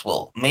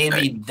successful.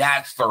 Maybe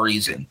that's the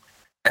reason.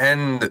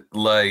 And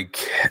like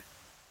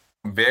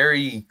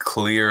very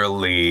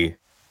clearly,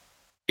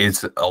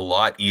 it's a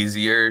lot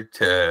easier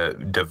to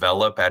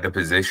develop at a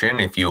position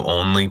if you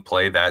only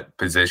play that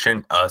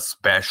position,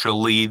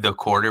 especially the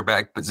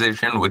quarterback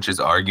position, which is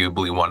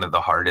arguably one of the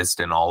hardest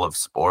in all of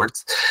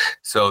sports.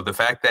 So the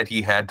fact that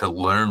he had to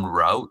learn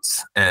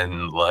routes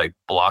and like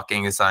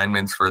blocking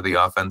assignments for the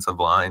offensive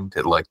line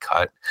to like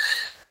cut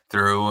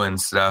through and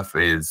stuff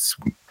is...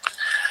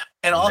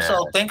 And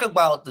also think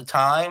about the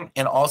time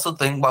and also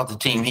think about the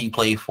team he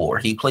played for.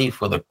 He played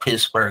for the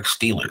Pittsburgh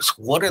Steelers.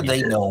 What are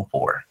they known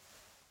for?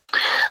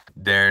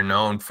 They're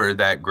known for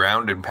that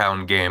ground and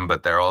pound game,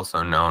 but they're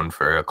also known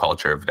for a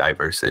culture of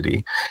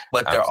diversity.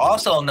 But they're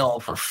also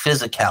known for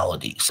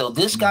physicality. So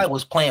this guy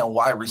was playing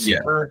wide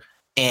receiver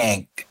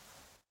and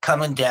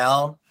coming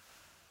down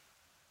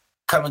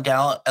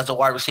as a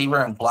wide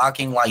receiver and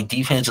blocking like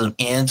defensive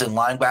ends and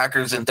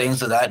linebackers and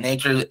things of that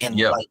nature, and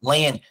like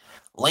laying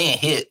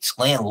hits,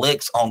 laying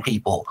licks on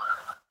people.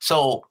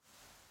 So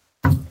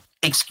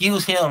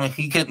excuse him if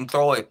he couldn't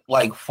throw it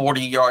like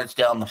 40 yards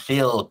down the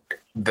field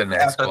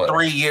after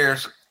 3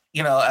 years,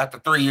 after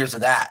 3 years of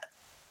that.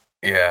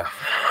 Yeah.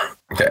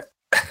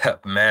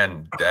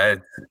 Man,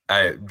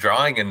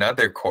 drawing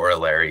another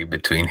corollary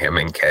between him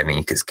and Kenny,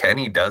 because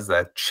Kenny does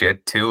that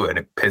shit too, and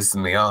it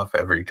pisses me off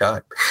every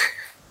time.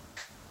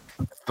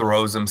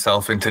 Throws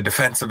himself into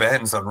defensive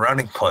ends on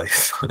running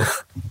plays.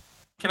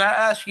 Can I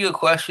ask you a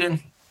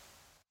question?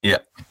 Yeah.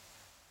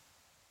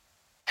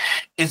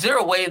 Is there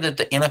a way that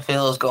the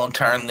NFL is going to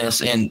turn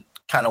this and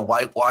kind of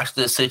whitewash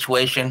this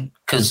situation?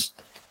 Because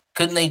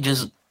couldn't they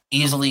just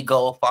easily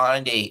go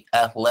find a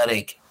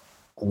athletic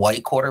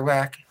white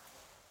quarterback?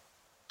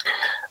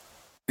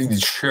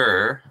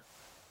 Sure,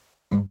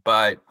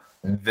 but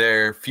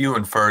they're few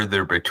and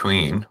further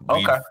between.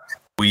 Okay.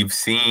 We've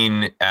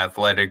seen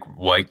athletic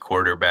white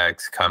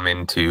quarterbacks come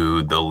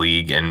into the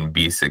league and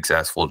be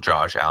successful.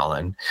 Josh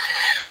Allen.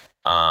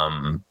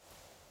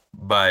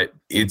 but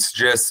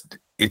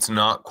it's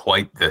not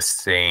quite the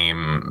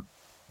same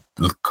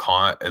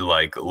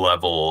like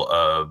level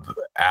of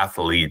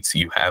athletes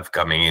you have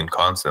coming in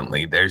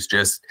constantly. There's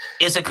just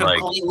it's a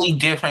completely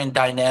different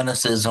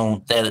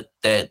dynamicism that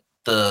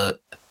the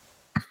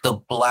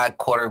black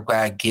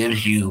quarterback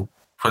gives you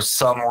for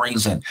some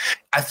reason.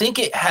 I think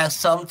it has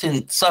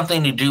something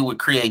to do with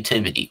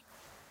creativity.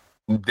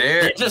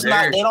 They're just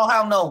not. They don't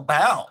have no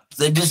bounds.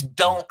 They just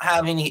don't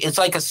have any. It's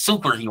like a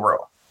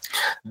superhero.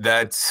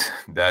 That's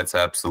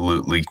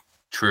absolutely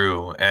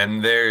true.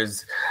 And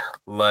there's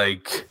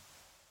like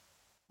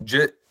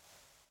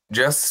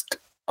just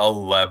a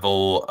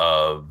level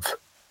of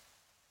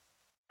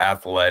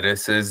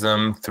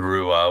athleticism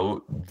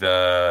throughout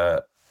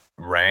the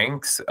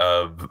ranks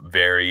of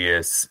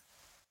various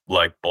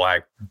like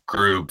black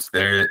groups.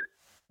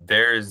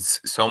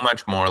 There's so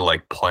much more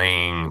like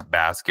playing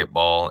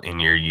basketball in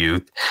your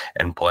youth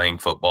and playing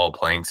football,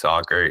 playing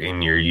soccer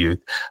in your youth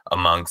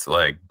amongst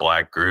like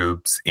black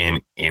groups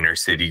in inner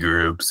city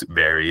groups,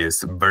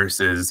 various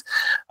versus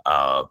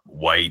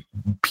white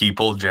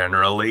people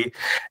generally.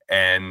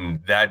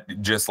 And that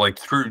just like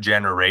through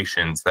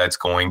generations, that's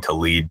going to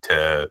lead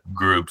to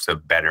groups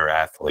of better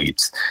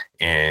athletes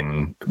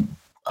in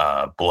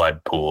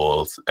blood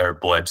pools or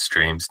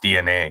bloodstreams,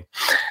 DNA.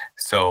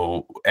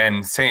 So,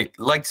 and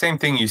same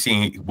thing you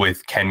see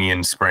with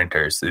Kenyan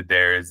sprinters.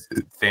 There's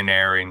thin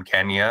air in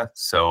Kenya,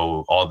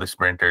 so all the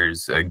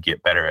sprinters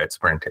get better at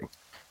sprinting.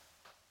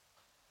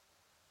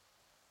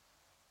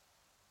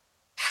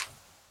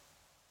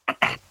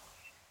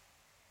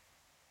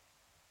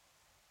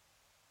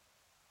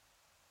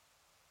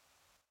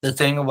 The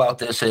thing about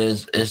this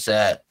is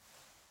that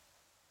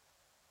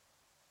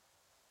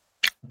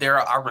there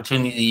are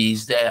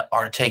opportunities that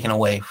are taken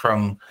away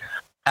from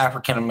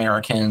African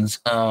Americans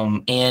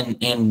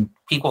and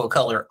people of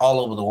color all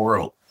over the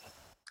world.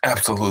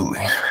 Absolutely.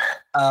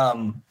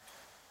 And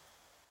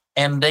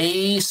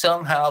they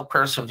somehow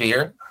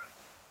persevere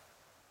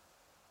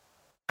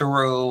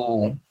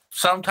through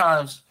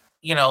sometimes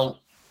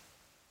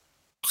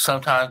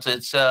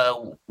it's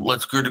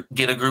let's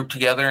get a group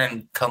together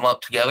and come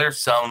up together.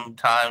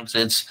 Sometimes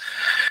it's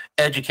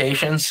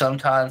education.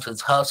 Sometimes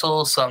it's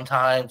hustle.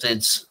 Sometimes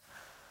it's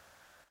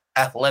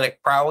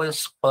athletic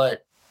prowess.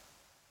 But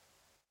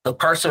the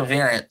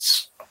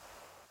perseverance,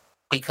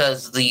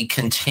 because the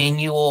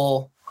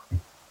continual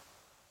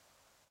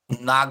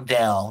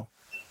knockdown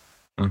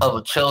of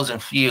a chosen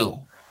few,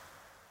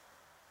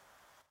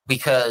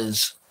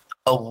 because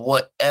of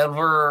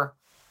whatever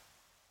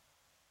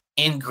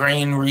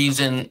ingrained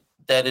reason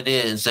that it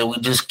is, that we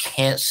just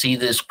can't see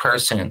this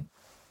person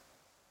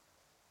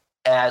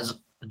as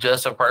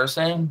just a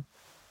person.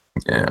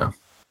 Yeah.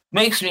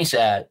 Makes me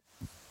sad.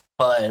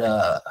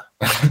 But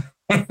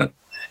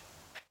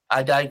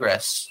I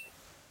digress.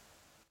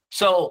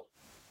 So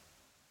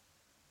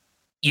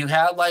you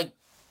have like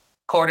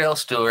Cordell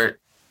Stewart.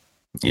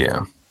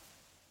 Yeah.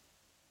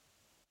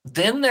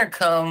 Then there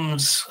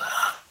comes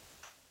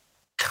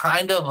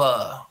kind of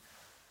a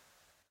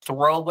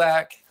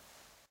throwback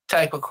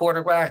type of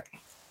quarterback.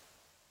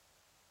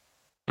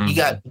 You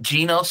got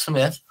Geno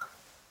Smith,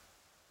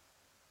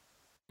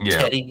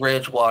 Teddy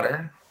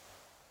Bridgewater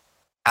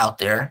out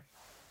there.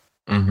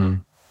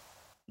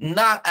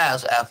 Not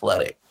as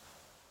athletic.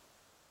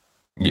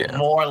 Yeah.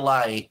 More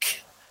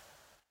like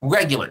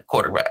regular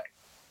quarterback.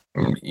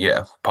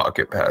 Yeah,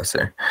 pocket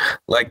passer.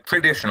 Like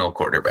traditional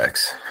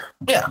quarterbacks.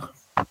 Yeah.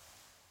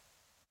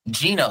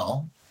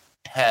 Geno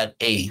had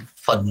a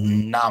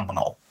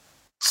phenomenal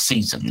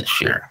season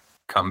this year.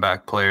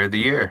 Comeback player of the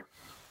year.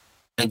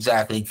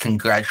 Exactly.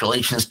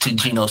 Congratulations to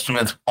Geno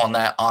Smith on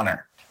that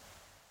honor.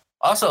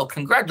 Also,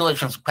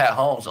 congratulations to Pat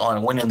Holmes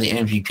on winning the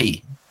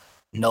MVP.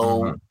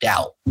 No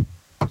doubt.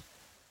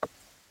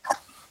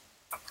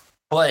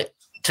 But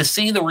to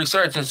see the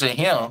resurgence in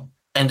him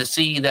and to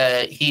see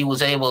that he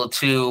was able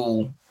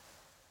to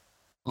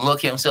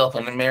look himself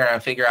in the mirror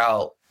and figure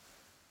out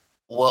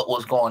what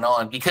was going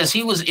on, because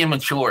he was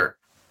immature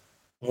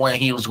when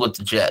he was with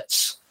the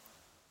Jets.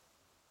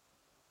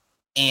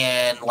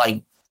 And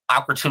like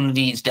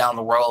opportunities down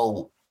the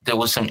road, there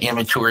was some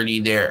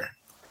immaturity there.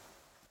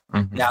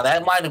 Now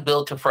that might have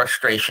built to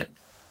frustration.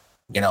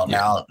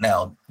 Now,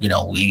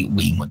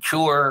 we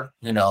mature,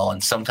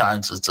 and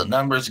sometimes it's a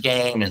numbers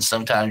game and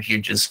sometimes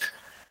you're just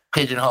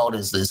pigeonholed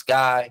as this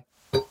guy.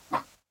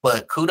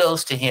 But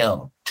kudos to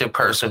him to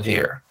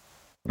persevere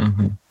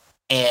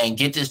and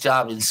get this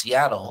job in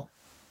Seattle.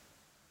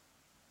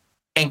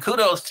 And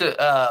kudos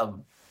to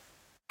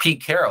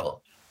Pete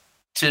Carroll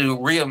to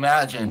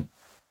reimagine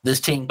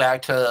this team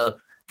back to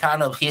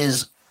kind of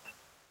his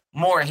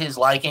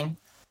liking.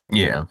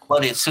 Yeah.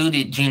 But it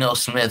suited Geno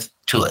Smith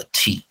to a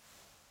T.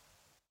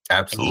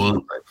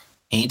 Absolutely.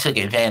 And he took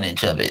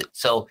advantage of it.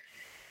 So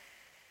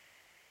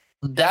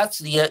that's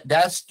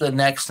the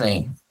next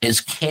thing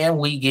is, can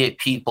we get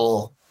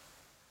people?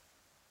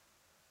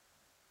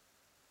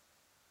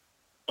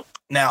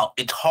 Now,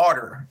 it's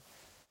harder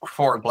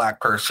for a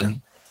black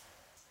person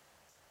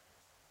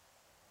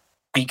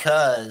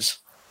because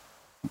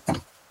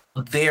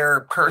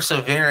their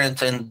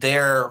perseverance and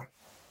their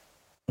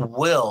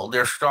will,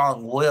 their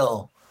strong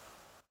will,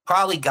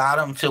 probably got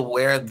them to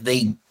where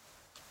they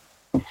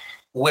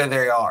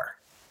are.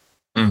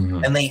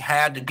 Mm-hmm. And they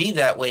had to be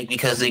that way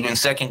because they've been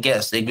second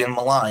guessed, they've been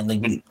maligned,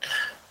 they've been,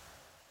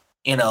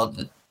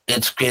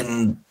 it's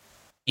been,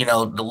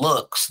 the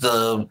looks,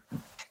 the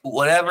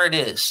whatever it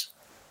is.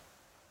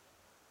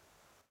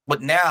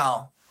 But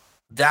now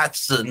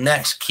that's the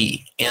next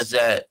key, is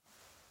that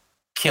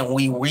can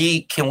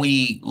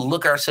we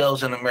look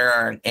ourselves in the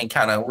mirror and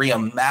kind of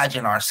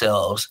reimagine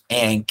ourselves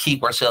and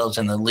keep ourselves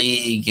in the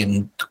league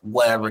and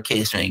whatever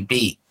case may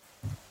be.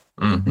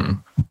 Mm-hmm.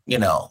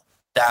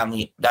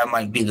 That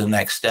might be the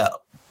next step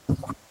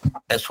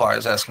as far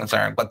as that's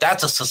concerned. But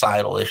that's a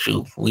societal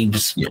issue. We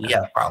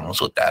have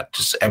problems with that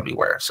just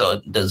everywhere.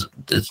 So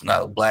it's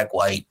not a black,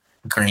 white,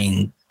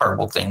 green,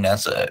 purple thing.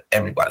 That's a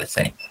everybody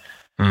thing.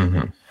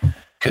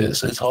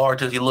 Because it's hard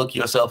to look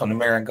yourself in the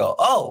mirror and go,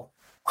 oh,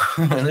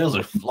 those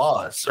are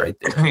flaws right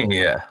there.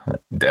 Yeah,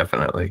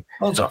 definitely.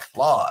 Those are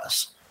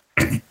flaws.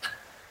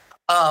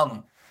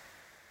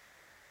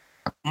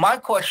 My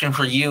question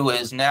for you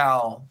is,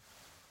 now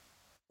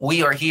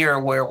we are here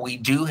where we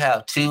do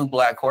have two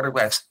black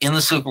quarterbacks in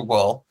the Super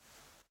Bowl.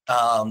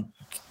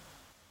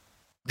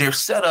 They're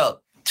set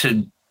up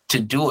to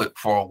do it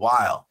for a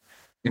while.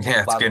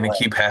 Yeah, it's going to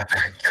keep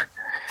happening.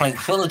 Like,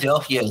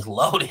 Philadelphia is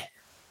loaded.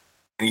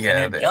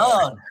 Yeah, they're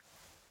young.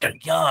 They're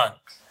young.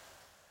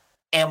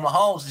 And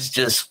Mahomes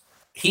is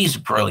he's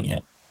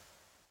brilliant.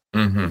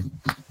 Mm-hmm.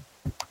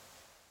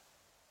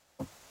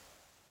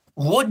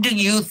 What do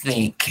you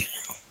think?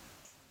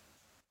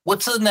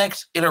 What's the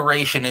next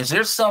iteration? Is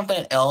there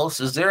something else?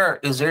 Is there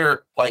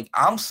like,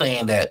 I'm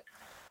saying that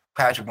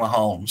Patrick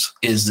Mahomes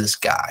is this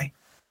guy.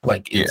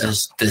 Like,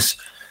 it's this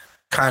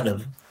kind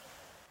of,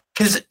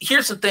 because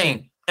here's the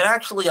thing. And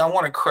actually, I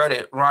want to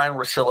credit Ryan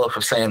Russillo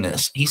for saying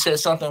this. He said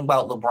something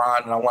about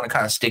LeBron, and I want to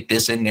kind of stick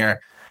this in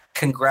there.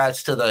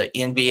 Congrats to the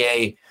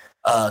NBA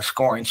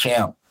scoring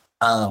champ,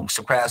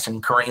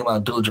 surpassing Kareem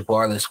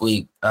Abdul-Jabbar this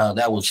week.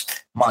 That was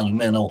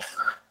monumental.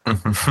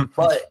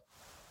 But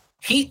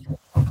he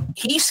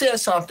said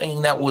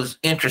something that was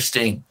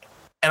interesting,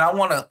 and I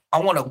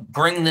want to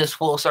bring this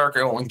full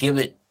circle and give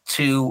it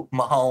to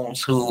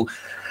Mahomes, who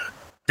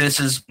this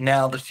is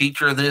now the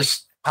feature of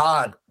this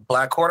pod,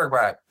 Black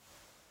Quarterback.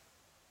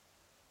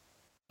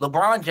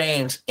 LeBron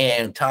James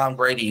and Tom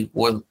Brady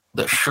were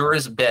the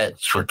surest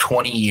bets for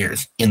 20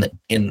 years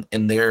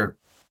in their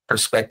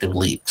respective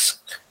leagues.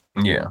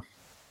 Yeah.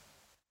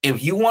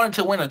 If you wanted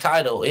to win a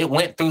title, it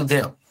went through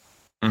them.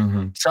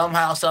 Mm-hmm.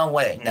 Somehow, some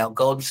way. Now,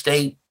 Golden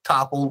State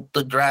toppled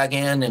the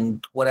Dragon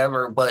and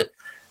whatever, but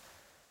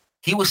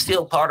he was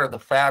still part of the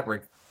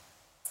fabric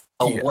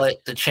of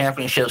what the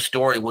championship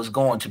story was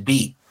going to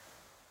be.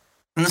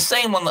 And the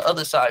same on the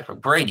other side for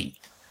Brady,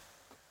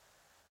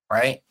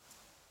 right?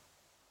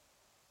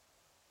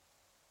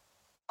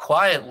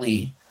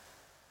 Quietly,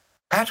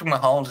 Patrick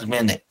Mahomes has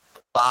been at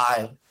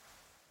 5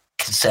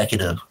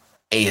 consecutive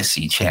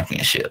AFC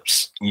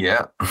championships.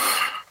 Yeah.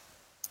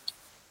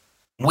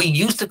 We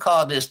used to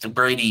call this the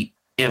Brady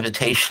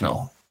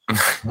Invitational.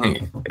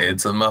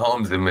 It's a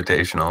Mahomes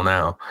Invitational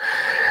now.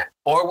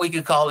 Or we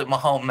could call it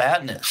Mahomes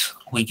Madness.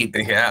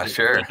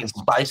 Sure. We can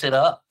spice it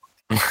up.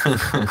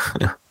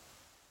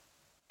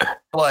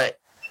 But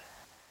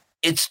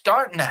it's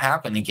starting to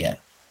happen again.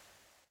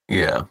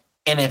 Yeah.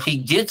 And if he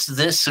gets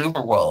this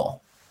Super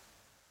Bowl,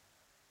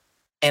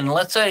 and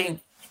let's say,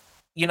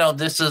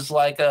 this is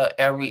like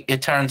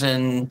it turns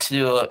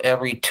into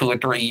every 2 or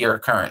 3 year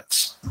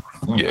occurrence.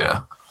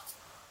 Yeah.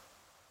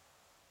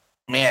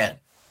 Man,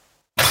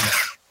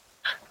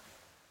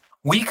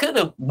 we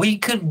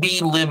could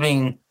be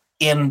living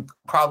in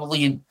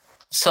probably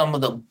some of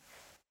the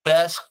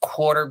best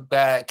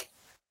quarterback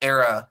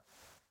era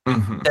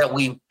that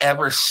we've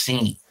ever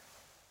seen.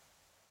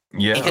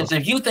 Yeah. Because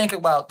if you think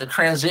about the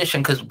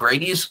transition, because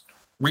Brady's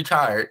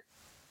retired,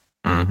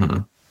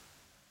 and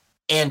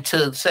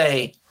to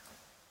say,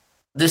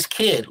 this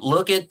kid,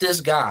 look at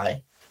this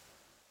guy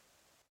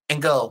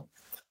and go,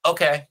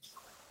 okay,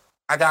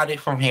 I got it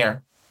from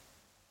here.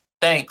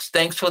 Thanks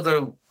for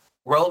the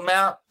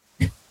roadmap.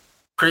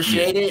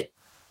 Appreciate it.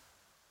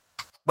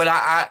 But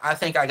I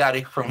think I got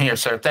it from here,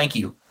 sir. Thank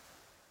you.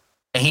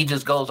 And he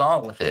just goes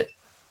on with it.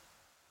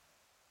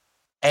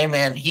 Hey,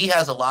 man, he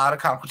has a lot of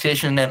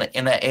competition in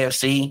the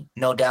AFC,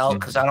 no doubt,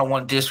 because I don't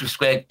want to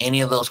disrespect any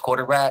of those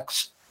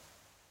quarterbacks,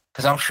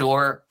 because I'm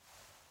sure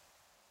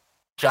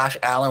Josh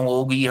Allen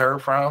will be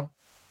heard from.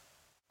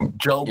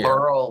 Joe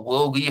Burrow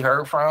will be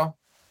heard from.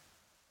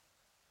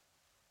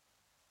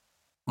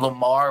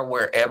 Lamar,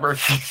 wherever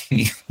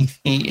he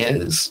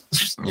is.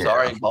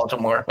 Sorry,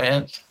 Baltimore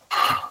fans.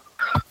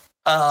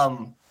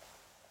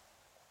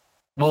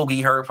 Will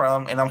be heard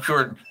from, and I'm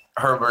sure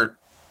Herbert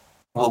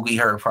will be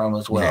heard from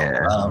as well.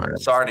 Yeah,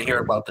 sorry to hear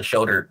about the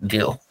shoulder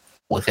deal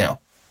with him.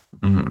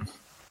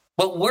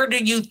 But where do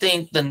you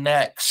think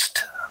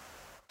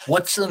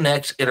what's the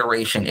next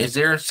iteration? Is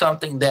there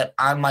something that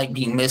I might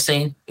be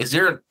missing?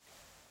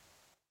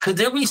 Could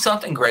there be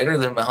something greater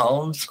than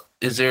Mahomes?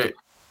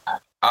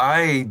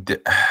 I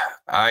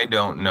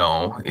don't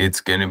know.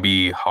 It's going to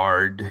be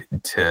hard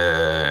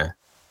to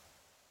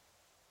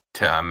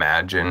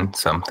imagine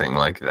something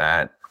like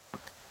that.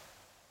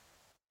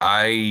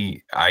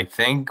 I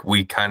think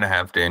we kind of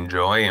have to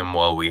enjoy him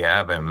while we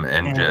have him,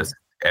 and just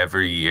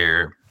every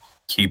year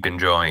keep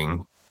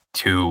enjoying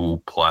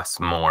 2+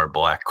 more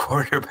black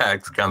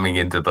quarterbacks coming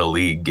into the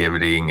league,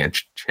 giving a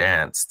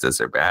chance to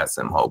surpass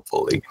him,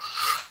 hopefully.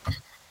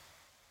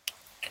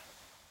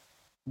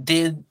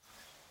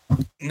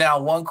 Now,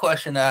 one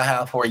question that I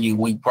have for you,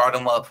 we brought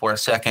him up for a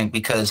second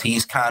because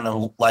he's kind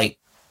of like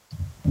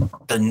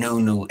the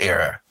new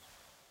era.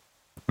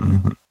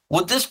 Mm-hmm.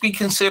 Would this be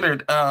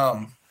considered,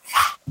 God,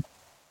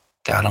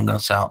 I'm going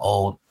to sound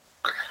old.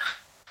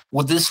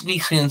 Would this be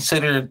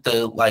considered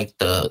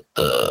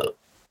the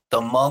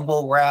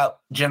mumble rap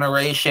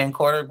generation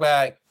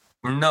quarterback?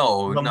 No,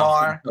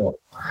 Lamar?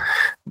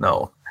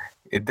 No.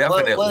 It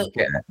definitely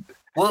can't.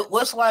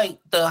 What's like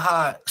the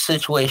hot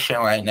situation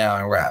right now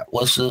in rap?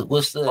 What's the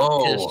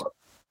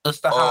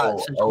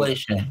hot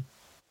situation?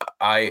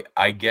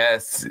 I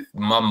guess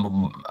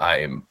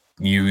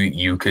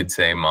you could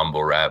say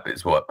mumble rap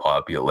is what's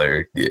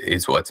popular.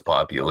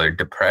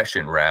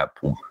 Depression rap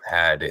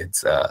had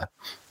its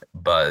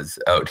buzz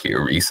out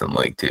here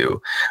recently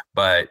too,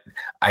 but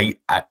I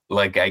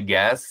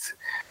guess,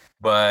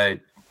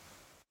 but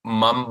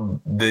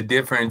the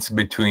difference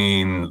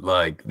between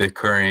like the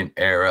current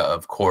era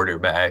of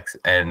quarterbacks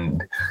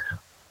and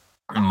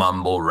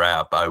mumble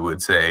rap, I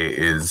would say,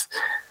 is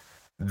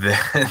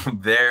that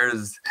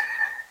there's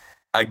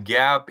a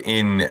gap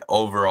in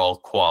overall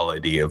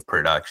quality of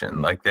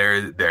production. Like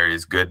there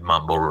is good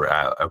mumble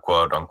rap, a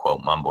quote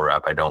unquote mumble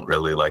rap. I don't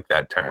really like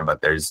that term,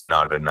 but there's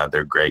not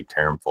another great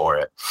term for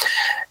it.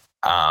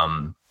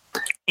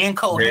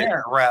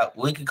 Incoherent rap,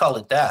 we could call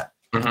it that.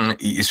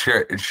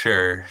 Mm-hmm.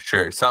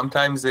 Sure.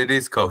 Sometimes it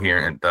is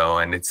coherent though,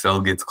 and it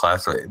still gets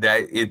classified.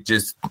 That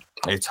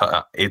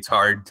it's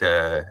hard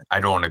to. I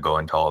don't want to go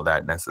into all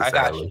that necessarily.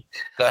 I got you.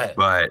 Go ahead.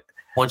 But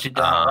once you're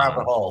down the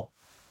rabbit hole.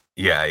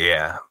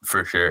 Yeah,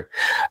 for sure.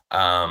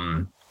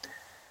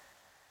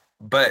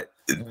 But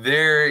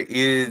there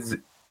is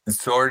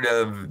sort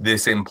of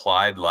this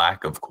implied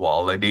lack of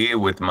quality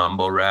with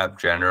mumble rap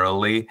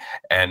generally,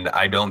 and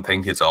I don't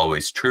think it's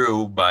always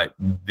true, but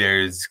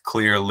there's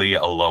clearly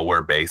a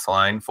lower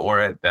baseline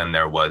for it than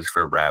there was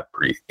for rap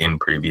in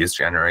previous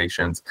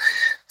generations.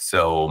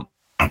 So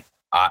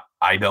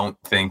I don't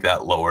think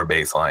that lower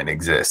baseline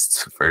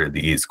exists for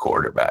these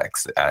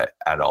quarterbacks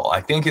at all.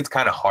 I think it's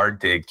kind of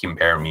hard to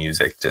compare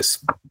music to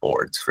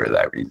sports for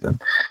that reason.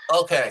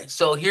 Okay,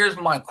 so here's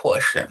my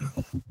question.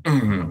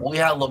 Mm-hmm. We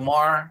have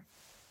Lamar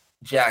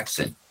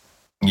Jackson.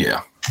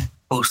 Yeah.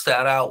 Who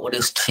sat out with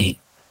his team.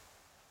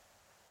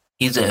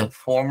 He's a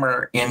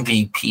former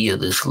MVP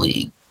of this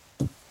league.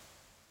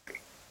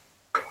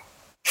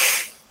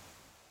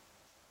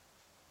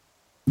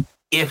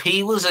 If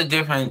he was a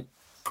different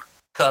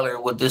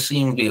color, would this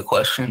even be a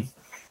question?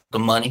 The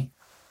money?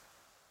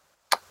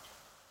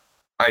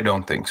 I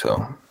don't think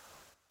so.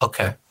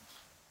 Okay.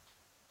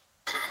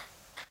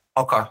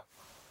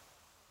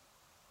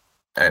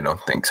 I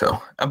don't think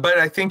so. But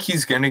I think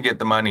he's going to get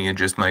the money. It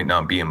just might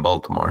not be in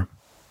Baltimore.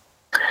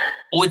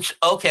 Which,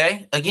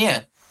 okay,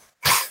 again,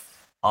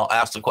 I'll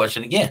ask the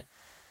question again.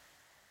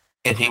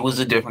 If he was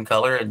a different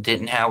color and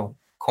didn't have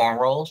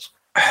cornrows,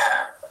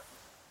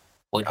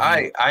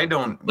 I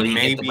don't.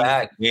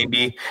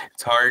 Maybe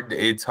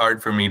it's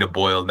hard for me to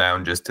boil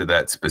down just to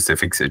that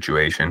specific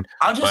situation.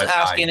 I'm just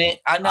asking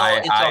it. I know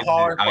it's a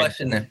hard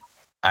question.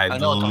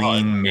 I'd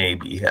lean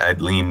maybe.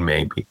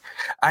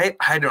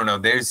 I don't know.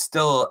 There's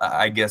still,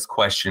 I guess,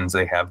 questions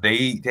they have.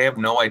 They have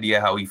no idea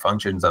how he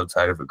functions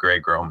outside of a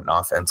Greg Roman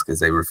offense because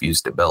they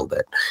refuse to build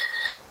it.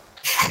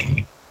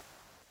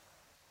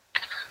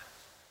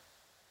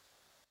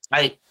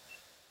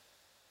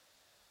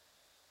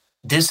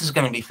 This is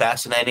going to be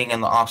fascinating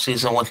in the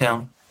offseason with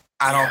him.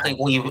 I don't think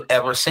we've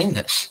ever seen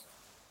this.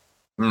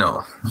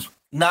 No.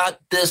 Not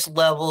this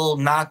level,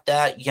 not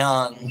that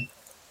young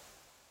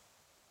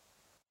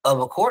of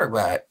a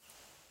quarterback.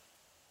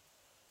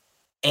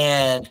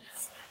 And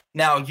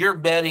now you're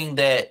betting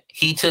that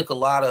he took a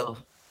lot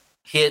of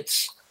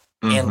hits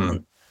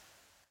and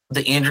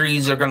the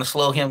injuries are going to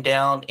slow him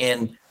down,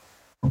 and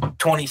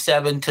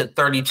 27 to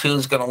 32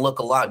 is going to look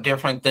a lot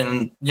different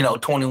than,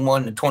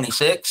 21 to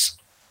 26.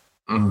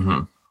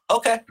 Mm-hmm.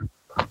 Okay.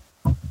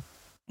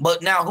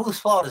 But now whose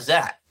fault is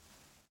that?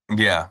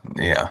 Yeah.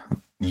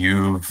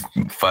 You've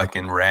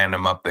fucking ran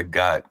him up the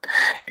gut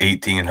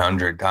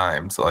 1,800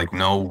 times. Like,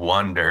 no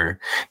wonder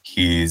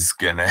he's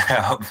going to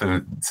have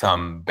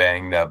some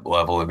banged up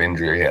level of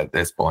injury at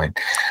this point.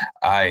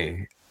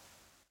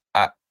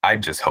 I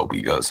just hope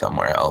he goes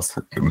somewhere else,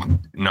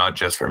 not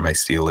just for my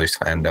Steelers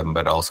fandom,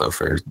 but also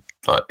for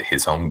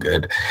his own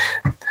good.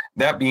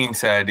 That being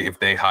said, if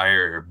they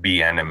hire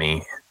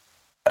Bieniemy,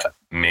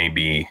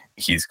 maybe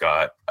he's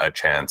got a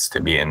chance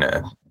to be in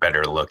a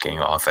better looking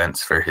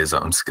offense for his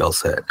own skill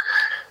set.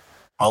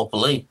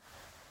 Hopefully.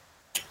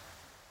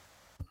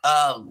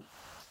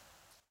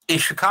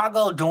 Is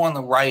Chicago doing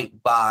the right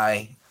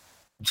by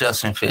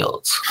Justin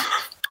Fields?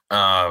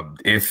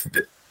 If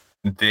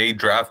they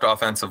draft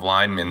offensive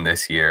linemen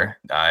this year,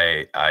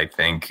 I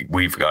think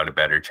we've got a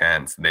better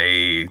chance.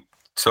 They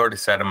sort of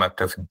set him up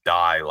to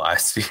die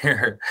last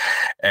year,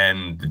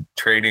 and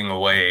trading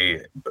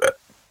away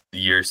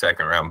your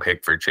second round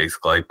pick for Chase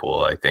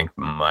Claypool, I think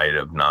might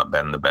have not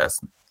been the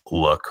best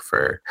look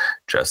for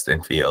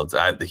Justin Fields.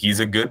 He's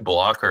a good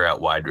blocker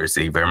at wide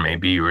receiver.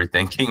 Maybe you were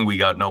thinking we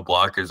got no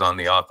blockers on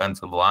the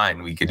offensive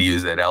line, we could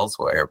use it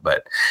elsewhere,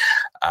 but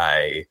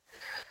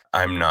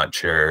I'm not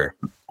sure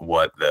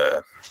what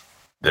the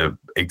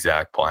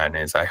exact plan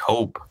is. I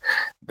hope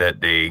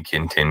that they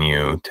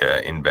continue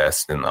to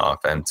invest in the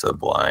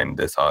offensive line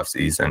this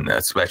offseason,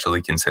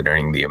 especially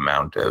considering the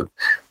amount of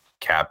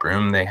cap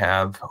room they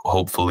have.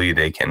 Hopefully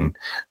they can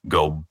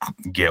go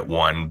get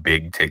one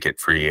big ticket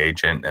free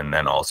agent and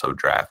then also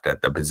draft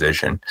at the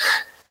position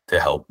to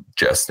help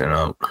Justin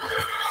out.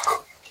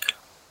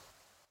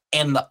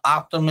 And the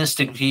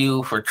optimistic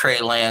view for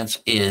Trey Lance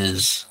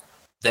is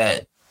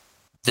that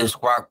this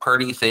Brock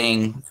Purdy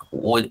thing,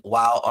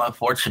 while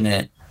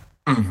unfortunate,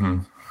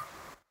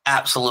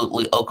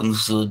 absolutely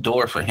opens the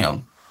door for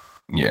him.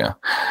 Yeah.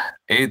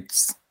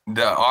 It's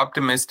the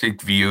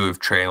optimistic view of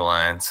Trey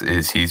Lance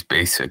is he's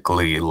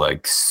basically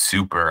like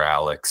super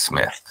Alex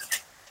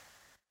Smith.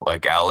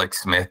 Like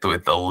Alex Smith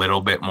with a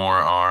little bit more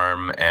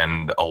arm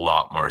and a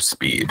lot more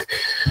speed.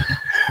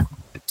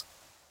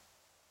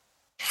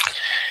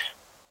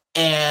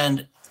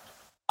 And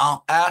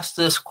I'll ask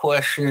this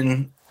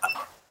question.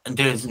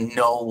 There's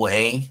no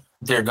way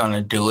they're going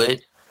to do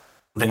it.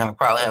 They're going to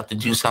probably have to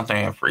do something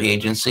in free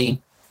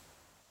agency.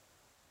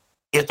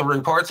 If the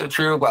reports are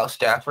true about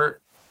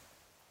Stafford,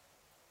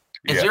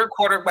 is there a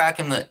quarterback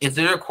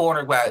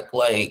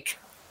like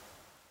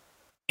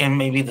in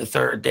maybe the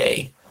third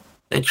day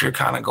that you're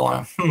kind of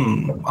going,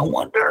 I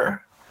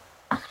wonder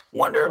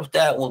if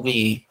that will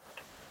be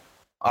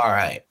all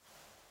right.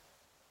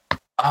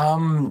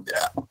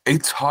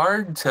 It's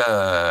hard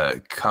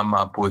to come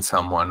up with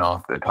someone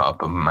off the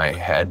top of my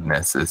head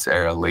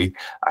necessarily.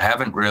 I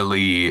haven't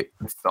really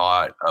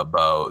thought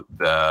about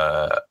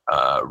the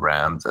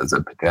Rams as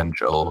a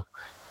potential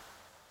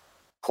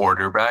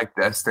quarterback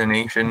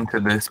destination to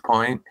this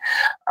point.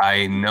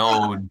 I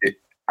know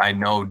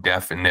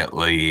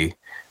definitely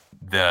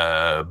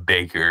the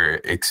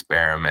Baker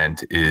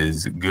experiment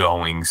is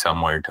going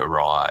somewhere to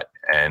rot.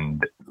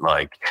 And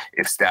like,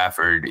 if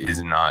Stafford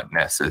is not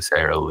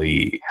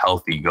necessarily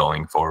healthy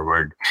going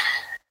forward,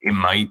 it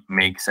might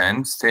make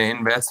sense to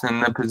invest in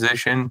the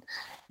position,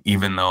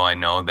 even though I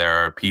know there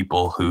are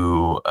people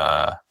who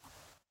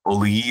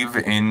believe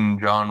in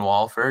John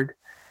Walford.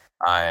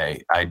 I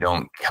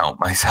don't count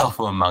myself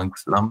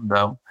amongst them,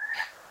 though.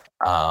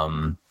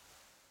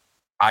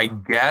 I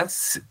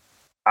guess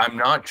I'm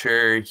not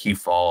sure he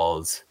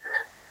falls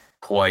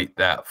quite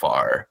that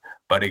far,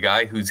 but a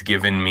guy who's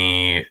given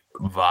me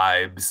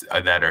vibes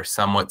that are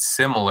somewhat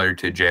similar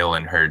to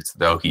Jalen Hurts,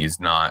 though he's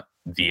not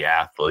the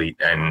athlete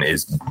and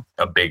is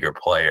a bigger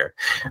player,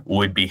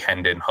 would be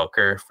Hendon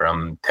Hooker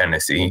from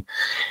Tennessee.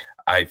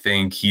 I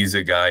think he's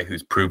a guy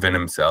who's proven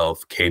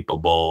himself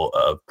capable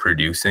of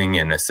producing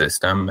in a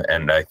system,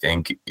 and I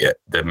think the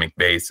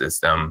McVay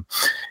system,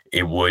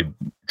 it would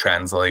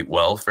translate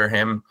well for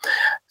him.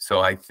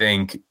 So I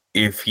think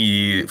if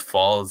he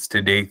falls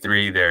to day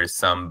 3, there's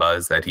some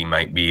buzz that he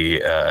might be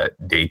a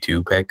day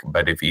 2 pick.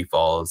 But if he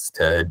falls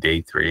to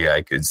day 3,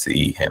 I could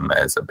see him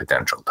as a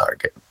potential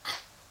target.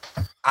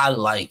 I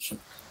like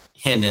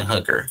Hendon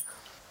Hooker.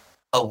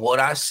 Of what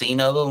I've seen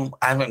of him,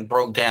 I haven't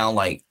broke down,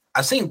 like,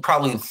 I've seen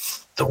probably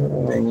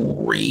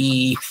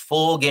 3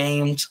 full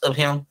games of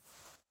him.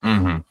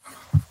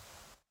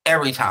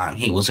 Every time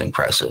he was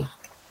impressive.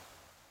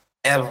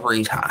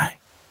 Every time.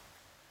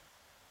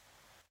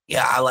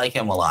 Yeah, I like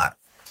him a lot.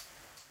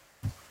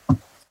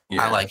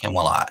 Yeah. I like him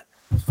a lot.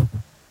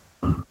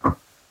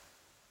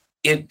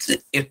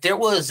 If there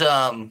was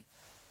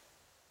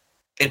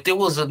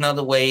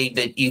another way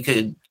that you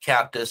could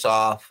cap this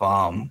off,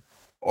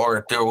 or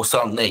if there was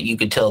something that you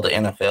could tell the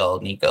NFL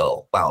and you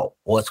go about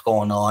what's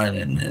going on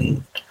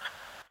and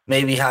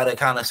maybe how to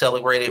kind of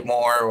celebrate it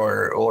more,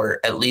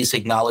 or at least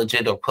acknowledge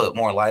it or put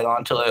more light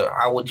onto it,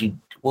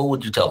 what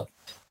would you tell them?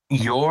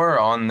 You're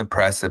on the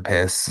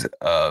precipice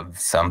of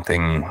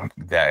something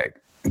that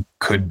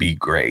could be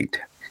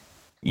great.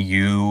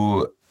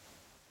 You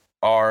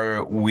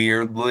are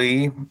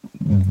weirdly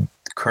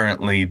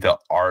currently the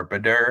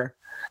arbiter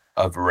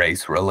of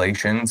race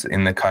relations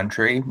in the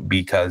country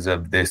because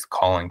of this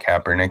Colin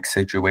Kaepernick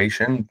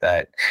situation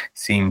that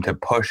seemed to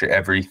push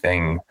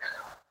everything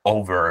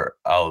over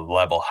a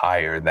level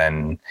higher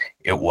than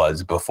it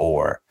was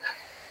before.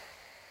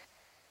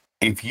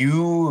 If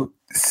you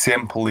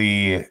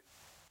simply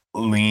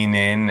lean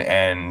in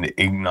and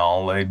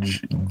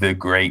acknowledge the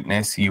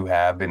greatness you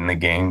have in the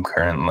game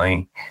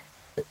currently,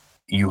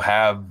 you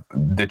have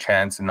the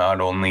chance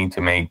not only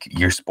to make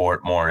your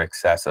sport more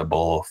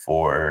accessible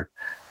for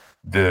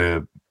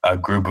a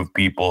group of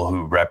people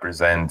who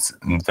represents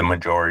the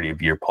majority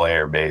of your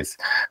player base,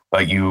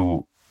 but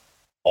you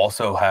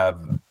also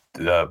have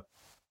the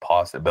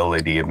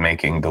possibility of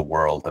making the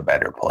world a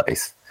better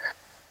place.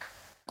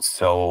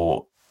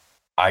 So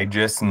I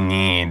just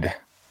need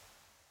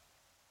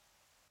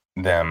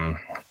the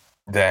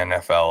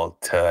NFL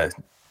to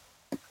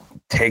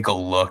take a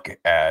look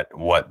at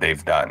what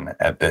they've done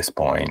at this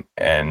point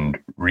and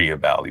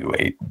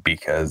reevaluate,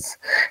 because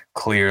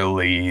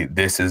clearly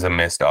this is a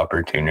missed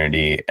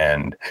opportunity.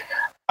 And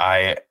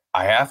I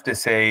have to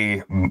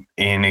say,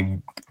 in a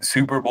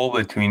Super Bowl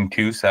between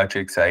two such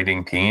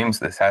exciting teams,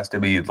 this has to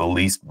be the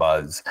least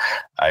buzz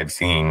I've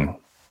seen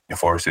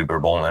for a Super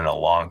Bowl in a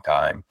long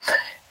time.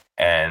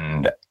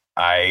 And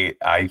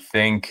I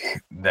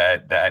think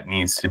that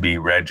needs to be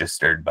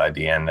registered by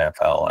the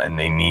NFL, and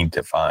they need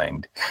to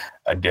find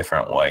a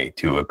different way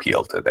to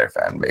appeal to their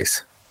fan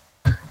base.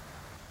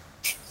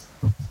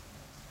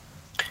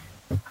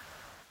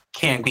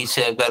 Can't be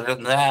said better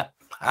than that.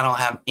 I don't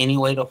have any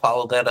way to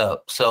follow that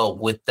up. So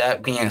with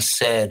that being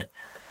said,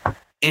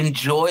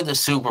 enjoy the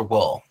Super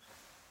Bowl.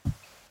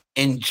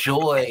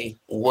 Enjoy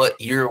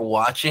what you're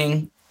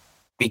watching,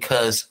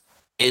 because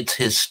it's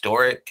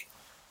historic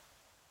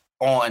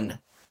on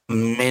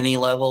many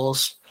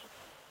levels.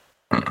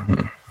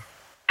 Mm-hmm.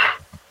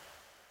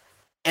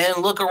 And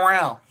look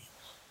around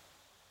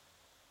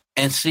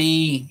and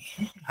see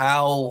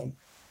how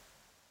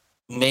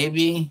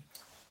maybe,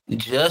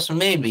 just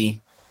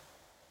maybe,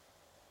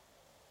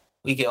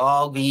 we can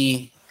all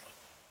be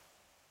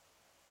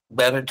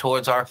better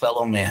towards our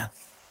fellow man.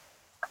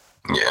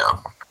 Yeah.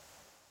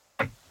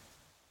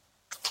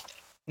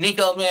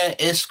 Nico, man,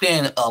 it's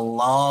been a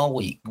long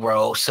week,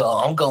 bro. So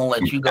I'm going to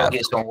let you go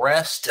get some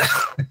rest.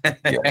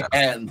 Yeah.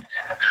 And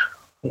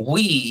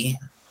we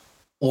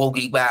will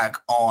be back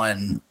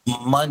on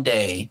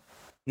Monday.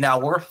 Now,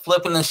 we're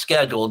flipping the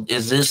schedule.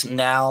 Is this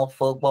now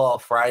Football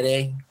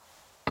Friday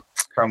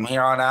from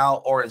here on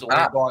out, or is we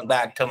going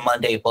back to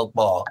Monday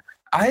football?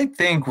 I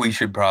think we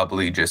should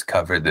probably just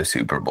cover the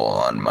Super Bowl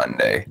on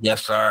Monday.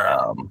 Yes,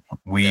 sir.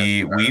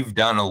 We've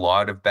done a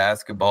lot of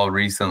basketball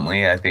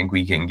recently. I think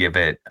we can give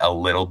it a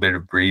little bit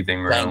of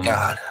breathing room. Thank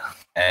God.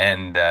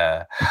 And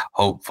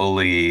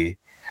hopefully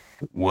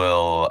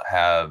we'll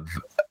have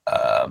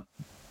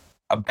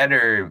a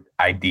better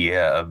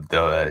idea of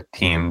the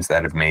teams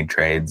that have made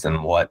trades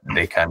and what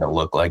they kind of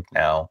look like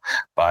now.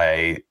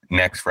 By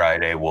next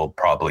Friday, we'll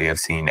probably have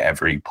seen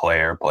every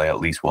player play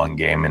at least one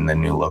game in the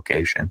new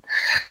location.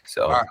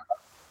 So right.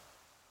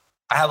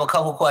 I have a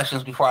couple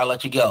questions before I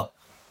let you go.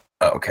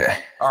 Okay.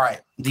 All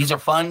right. These are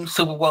fun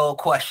Super Bowl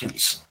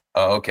questions.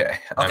 Okay.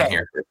 I'm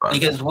here for fun.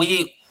 Because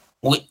we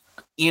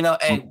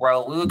hey,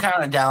 bro, we were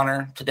kind of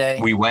downer today.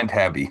 We went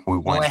heavy. We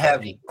went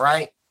heavy,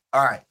 right?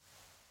 All right.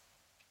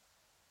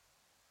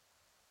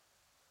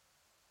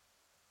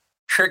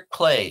 Trick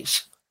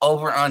plays,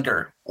 over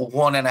under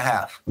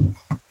 1.5.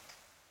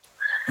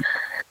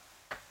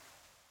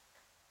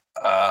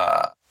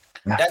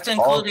 That's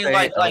including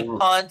like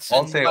punts.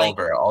 I'll say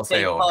over. I'll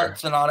say over.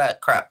 Punts and all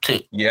that crap too.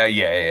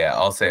 Yeah.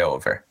 I'll say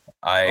over.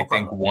 I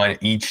think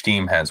each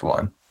team has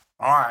one.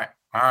 All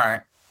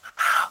right.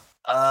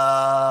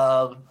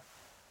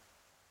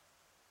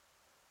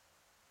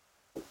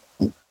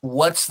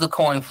 What's the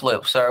coin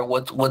flip, sir?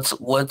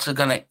 What's it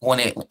gonna when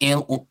it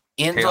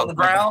ends on the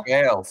ground?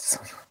 Fails.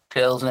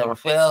 Tails never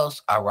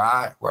fails. All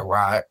right. We're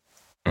right.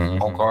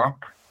 Mm-hmm.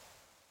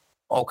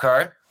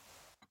 Okay.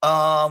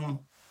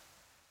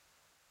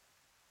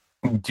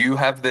 Do you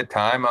have the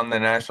time on the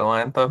national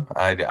anthem?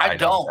 I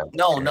don't.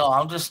 No.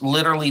 I'm just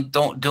literally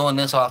doing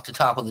this off the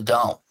top of the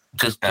dome.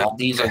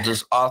 These are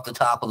just off the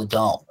top of the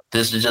dome.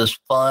 This is just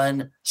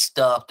fun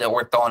stuff that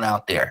we're throwing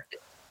out there.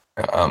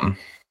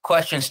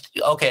 Questions.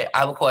 Okay, I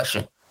have a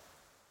question.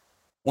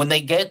 When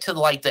they get to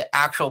like the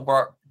actual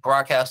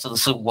broadcast of the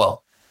Super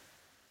Bowl,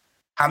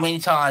 how many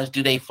times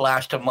do they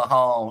flash to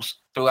Mahomes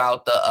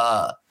throughout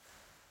the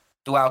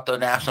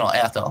national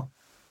anthem?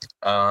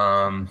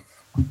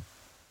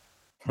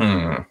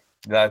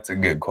 That's a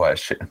good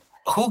question.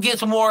 Who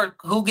gets more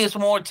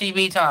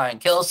TV time,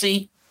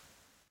 Kelsey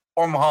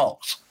or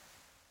Mahomes?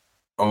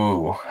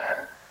 Ooh.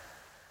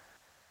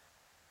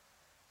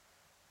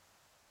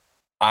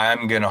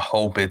 I'm gonna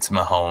hope it's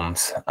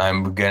Mahomes.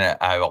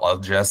 I'll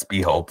just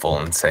be hopeful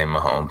and say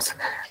Mahomes.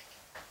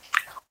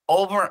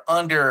 Over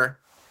under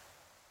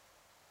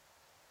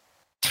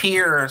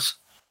tears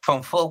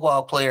from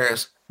football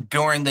players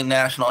during the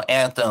national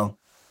anthem.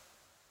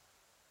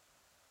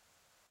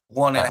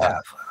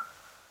 1.5.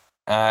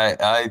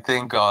 I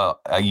think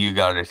you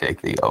got to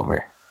take the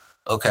over.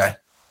 Okay.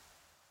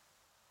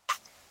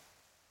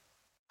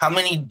 How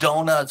many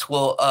donuts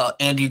will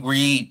Andy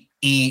Reid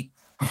eat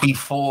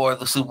before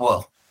the Super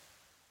Bowl?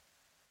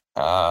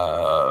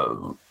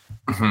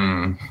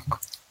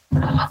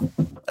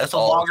 That's a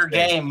longer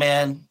game,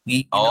 man.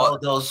 You know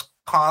those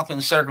pomp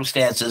and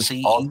circumstances.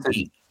 Over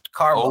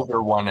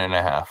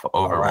 1.5.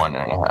 Over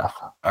 1.5.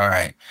 All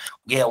right.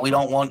 Yeah, we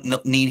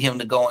don't need him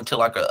to go into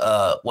like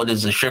a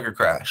sugar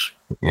crash.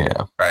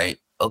 Yeah. Right.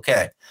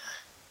 Okay.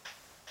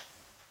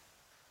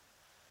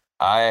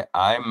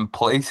 I'm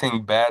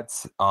placing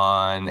bets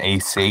on a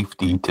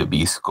safety to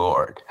be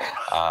scored.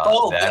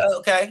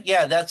 Okay.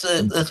 Yeah, that's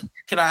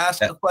Can I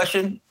ask a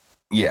question?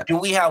 Yeah. Do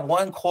we have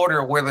one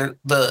quarter where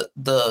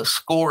the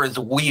score is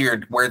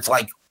weird, where it's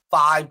like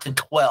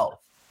 5-12?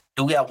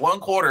 Do we have one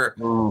quarter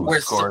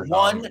where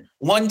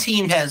one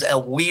team has a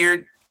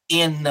weird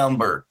end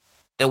number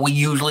that we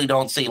usually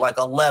don't see, like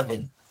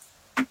 11?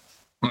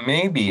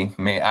 Maybe.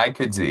 I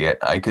could see it.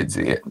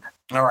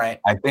 All right.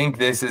 I think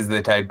this is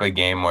the type of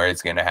game where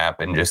it's going to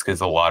happen just because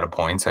a lot of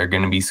points are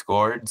going to be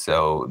scored.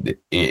 So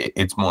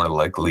it's more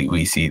likely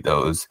we see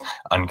those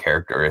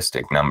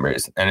uncharacteristic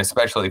numbers. And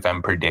especially if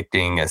I'm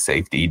predicting a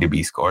safety to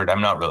be scored, I'm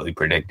not really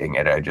predicting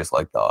it. I just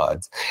like the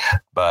odds.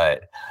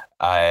 But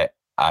I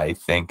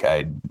think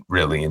I'd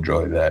really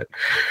enjoy that.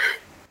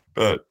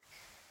 But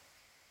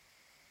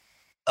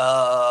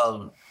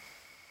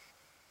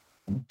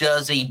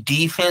does a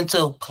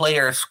defensive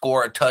player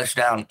score a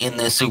touchdown in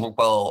this Super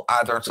Bowl,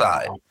 either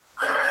side?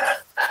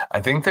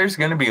 I think there's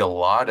going to be a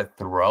lot of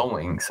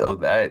throwing, so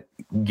that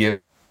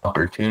gives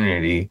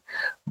opportunity.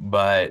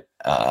 But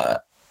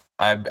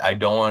I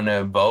don't want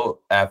to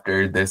vote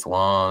after this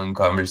long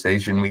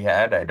conversation we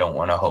had. I don't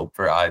want to hope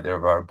for either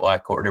of our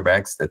black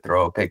quarterbacks to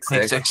throw a pick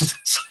six.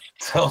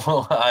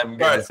 So I'm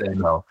going to say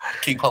no.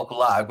 Keep hope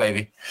alive,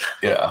 baby.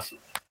 Yeah.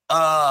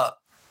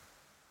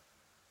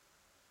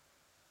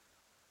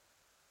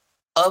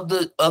 Of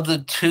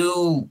the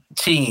two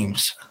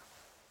teams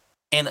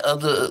and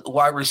of the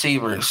wide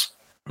receivers,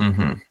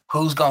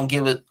 who's gonna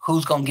give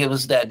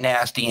us that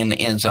nasty in the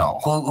end zone?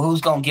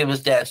 Who's gonna give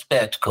us that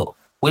spectacle?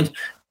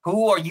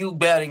 Who are you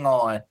betting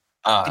on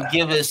to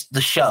give us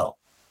the show?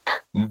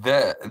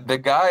 The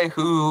guy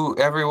who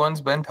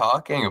everyone's been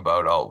talking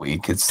about all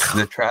week. It's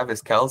the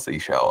Travis Kelce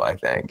show, I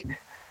think.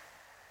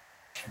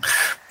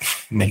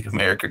 Make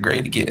America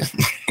great again.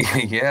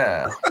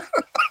 Yeah.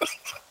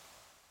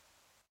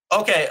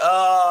 Okay,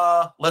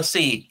 let's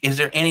see. Is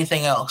there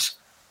anything else?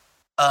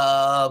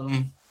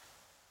 I'm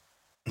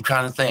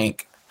trying to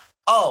think.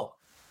 Oh,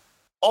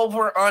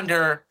 over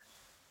under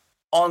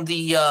on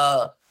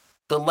the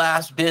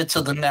last bits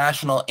of the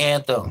national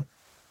anthem.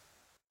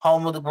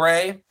 Home of the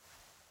Brave.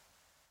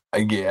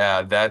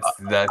 Yeah, that's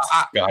got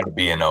to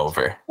be an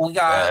over. We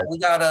got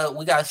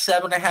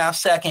 7.5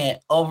 second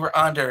over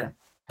under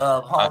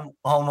of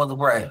home of the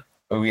Brave.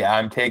 Yeah,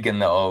 I'm taking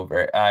the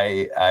over.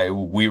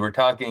 We were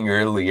talking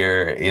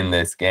earlier in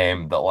this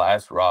game, the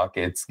last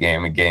Rockets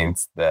game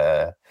against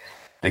the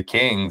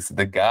Kings.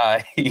 The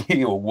guy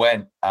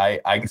went,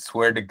 I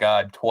swear to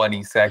God,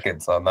 20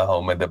 seconds on the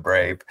Home of the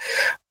Brave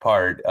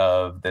part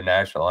of the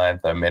national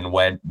anthem and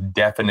went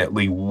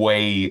definitely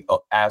way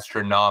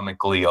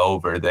astronomically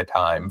over the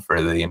time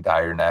for the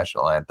entire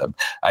national anthem.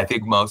 I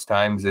think most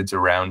times it's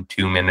around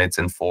 2 minutes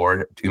and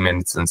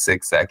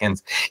 6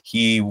 seconds.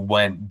 He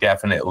went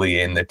definitely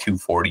in the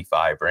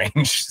 2:45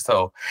 range.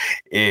 So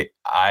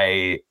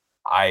I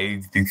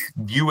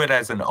view it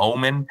as an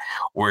omen.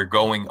 We're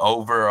going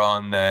over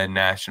on the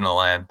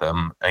national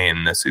anthem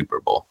in the Super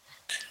Bowl.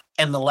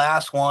 And the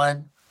last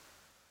one,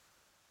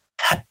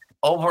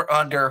 over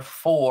under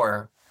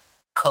 4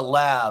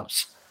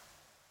 collabs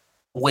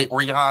with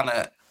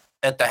Rihanna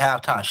at the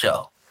halftime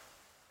show.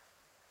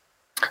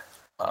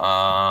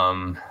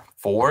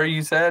 4,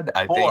 you said?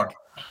 I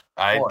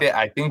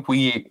think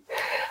we.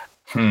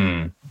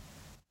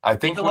 I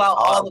think about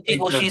all the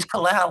people she's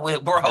collabed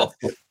with, bro.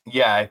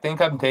 Yeah, I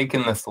think I'm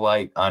taking the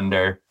slight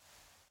under.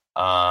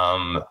 She's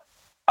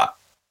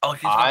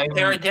gonna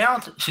pare it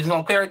down. She's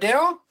gonna pare it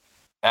down.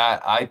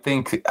 I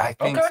think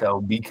okay. So,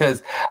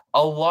 because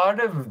a lot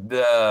of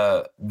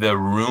the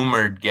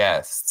rumored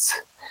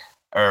guests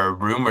or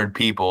rumored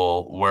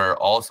people were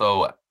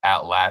also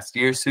at last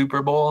year's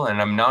Super Bowl,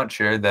 and I'm not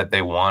sure that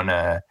they want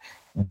to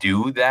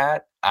do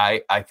that.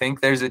 I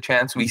think there's a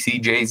chance we see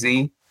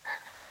Jay-Z.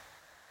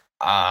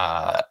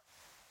 I'm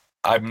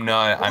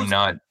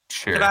not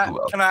sure.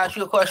 Can I ask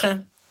you a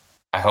question?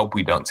 I hope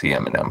we don't see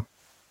Eminem.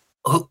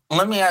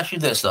 Let me ask you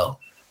this though.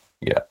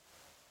 Yeah.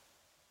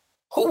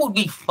 Who would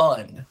be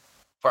fun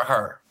for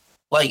her?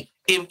 Like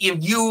if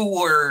you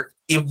were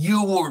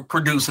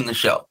producing the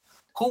show.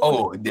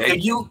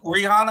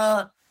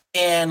 Rihanna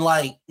and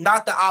like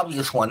not the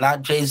obvious one,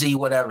 not Jay-Z,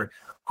 whatever.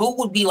 Who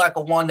would be like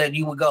a one that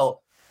you would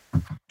go,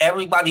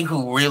 everybody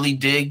who really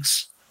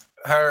digs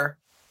her,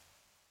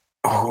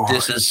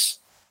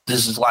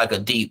 this is like a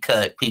deep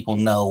cut. People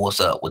know what's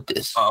up with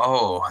this.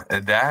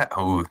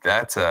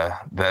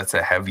 That's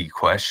a heavy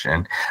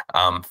question.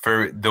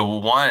 For the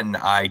one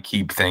I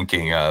keep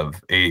thinking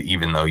of,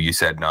 even though you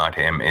said not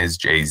him, is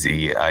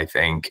Jay-Z. I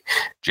think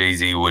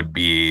Jay-Z would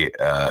be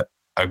a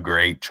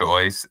great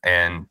choice,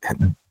 and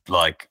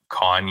like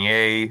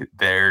Kanye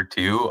there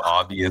too.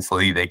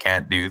 Obviously, they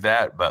can't do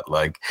that, but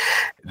like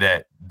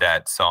that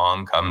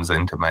song comes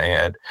into my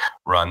head.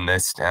 Run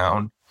This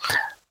Down.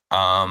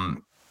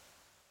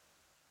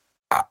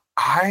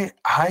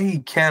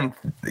 I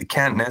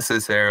can't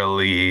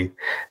necessarily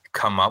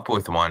come up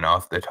with one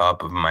off the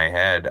top of my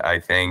head. I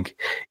think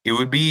it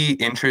would be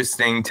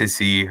interesting to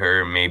see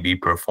her maybe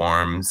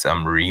perform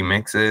some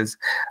remixes.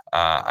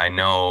 I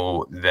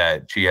know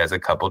that she has a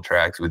couple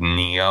tracks with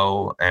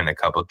Neo and a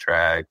couple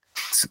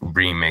tracks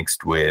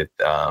remixed with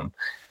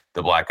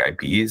the Black Eyed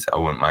Peas. I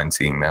wouldn't mind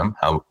seeing them.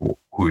 Who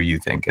are you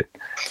thinking?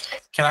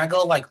 Can I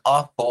go like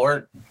off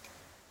board?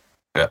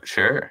 Yeah,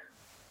 sure.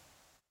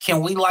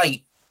 Can we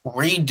like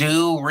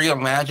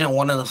reimagine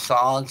one of the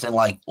songs and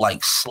like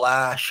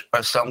Slash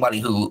or somebody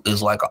who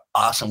is like an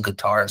awesome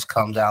guitarist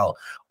comes out,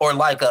 or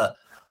like a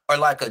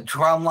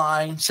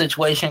drumline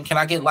situation? Can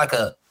I get like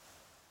a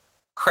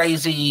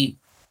crazy?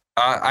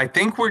 I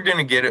think we're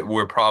gonna get it.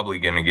 We're probably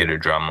gonna get a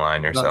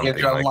drumline or something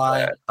like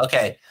that.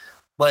 Okay,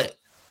 but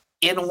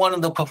in one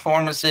of the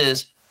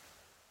performances,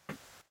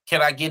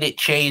 can I get it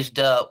changed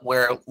up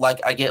where like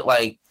I get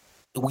like,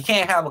 we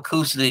can't have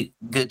acoustic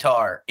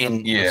guitar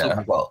in the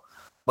Super Bowl,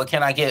 but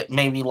can I get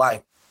maybe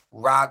like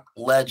rock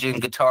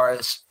legend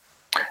guitarist?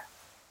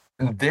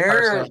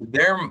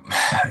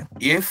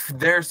 If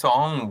their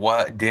song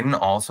didn't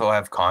also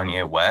have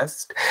Kanye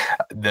West,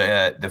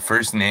 the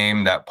first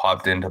name that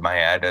popped into my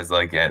head as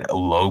like a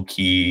low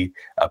key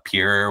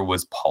appearer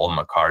was Paul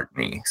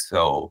McCartney.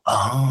 So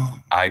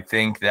I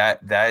think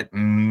that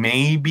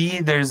maybe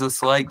there's a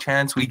slight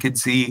chance we could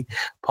see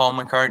Paul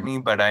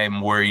McCartney, but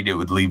I'm worried it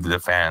would leave the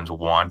fans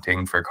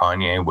wanting for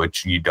Kanye,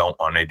 which you don't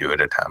want to do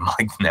at a time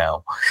like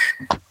now.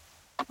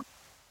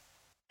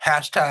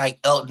 Hashtag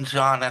Elton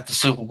John at the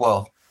Super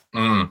Bowl.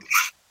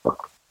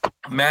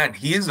 Man,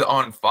 he's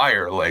on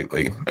fire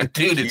lately.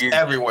 Dude, it's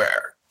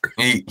everywhere.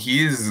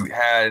 He's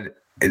had.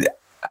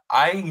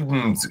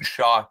 I'm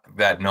shocked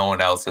that no one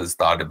else has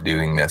thought of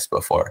doing this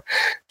before.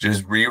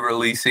 Just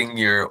re-releasing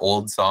your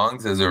old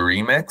songs as a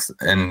remix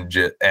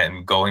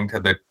and going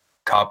to the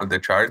top of the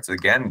charts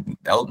again.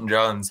 Elton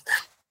John's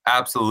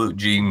absolute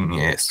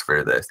genius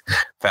for this.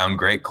 Found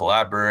great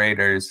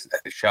collaborators.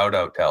 Shout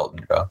out to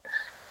Elton John.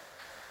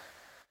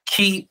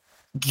 Keep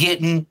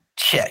getting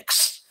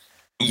checks.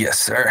 Yes,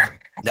 sir.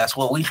 That's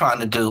what we trying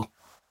to do.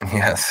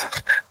 Yes.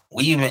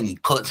 We even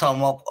put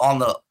some up on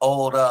the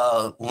old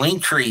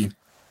link tree.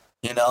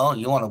 You know,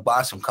 you want to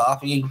buy some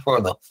coffee for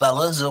the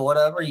fellas or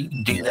whatever, you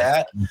can do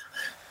that. You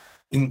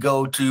can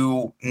go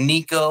to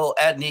Nico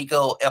at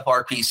Nico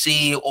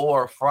FRPC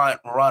or Front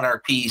Runner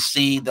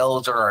PC.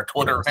 Those are our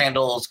Twitter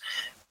handles.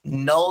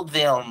 Know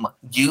them,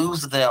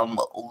 use them,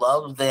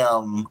 love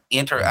them,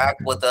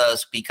 interact with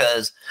us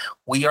because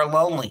we are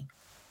lonely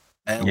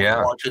and we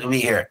want you to be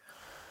here.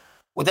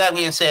 With that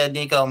being said,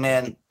 Nico,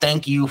 man,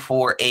 thank you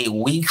for a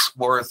week's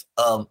worth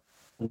of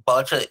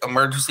bunch of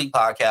emergency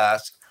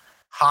podcasts,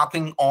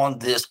 hopping on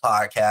this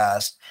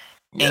podcast,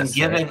 and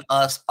giving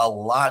us a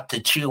lot to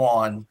chew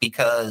on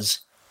because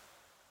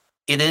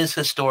it is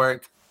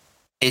historic.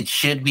 It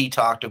should be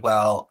talked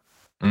about,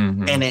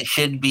 and it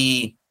should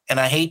be, and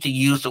I hate to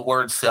use the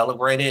word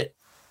celebrated,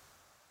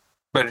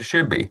 but it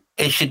should be.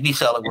 It should be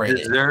celebrated.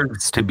 It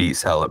deserves to be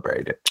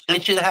celebrated.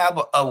 It should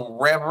have a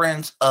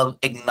reverence of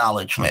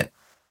acknowledgement.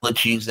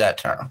 Let's use that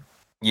term.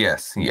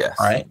 Yes. All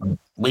right.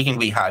 We can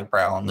be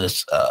highbrow on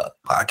this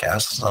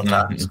podcast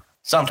sometimes.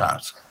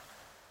 Sometimes.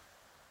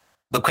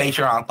 The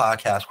Patreon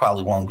podcast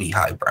probably won't be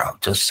highbrow,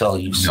 just so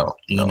you know.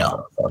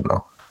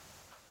 No.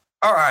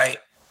 All right.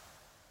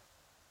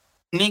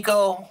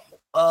 Nico,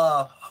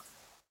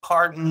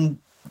 pardon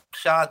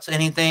shots,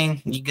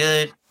 anything? You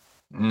good?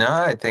 No,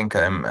 I think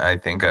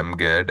I'm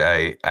good.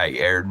 I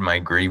aired my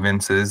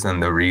grievances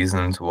and the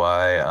reasons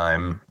why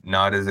I'm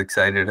not as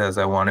excited as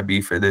I want to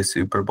be for this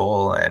Super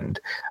Bowl, and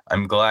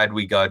I'm glad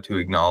we got to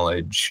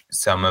acknowledge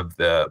some of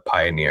the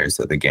pioneers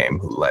of the game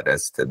who led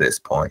us to this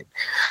point.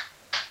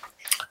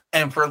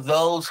 And for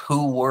those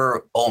who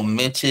were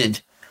omitted,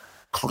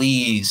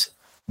 please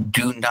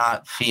do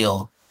not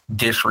feel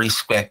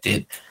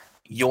disrespected.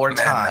 Your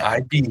time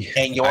I'd be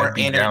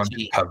energy. Down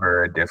to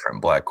cover a different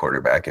black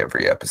quarterback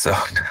every episode.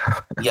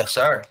 Yes,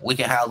 sir. We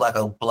can have like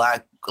a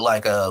black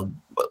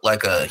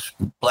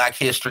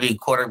history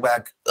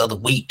quarterback of the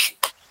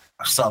week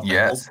or something.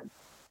 Yes. We'll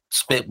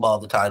spitball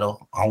the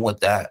title. I'm with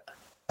that.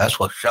 That's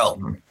for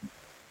sure.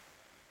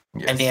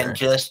 Yes, and then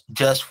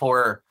just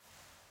for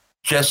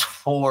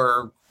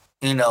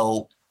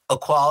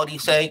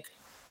equality's sake,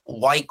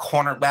 white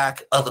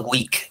cornerback of the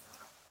week.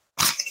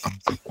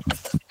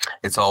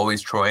 It's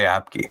always Troy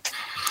Apke.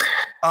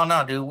 Oh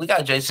no, dude, we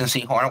got Jason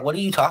C. Horn. What are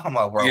you talking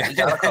about, bro? We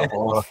got a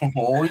couple. What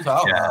are we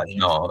talking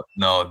about?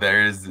 No,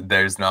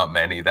 there's not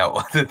many. That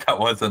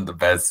wasn't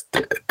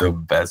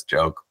the best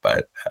joke,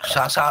 but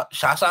shouts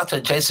out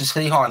to Jason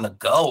C. Horn, the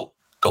GOAT.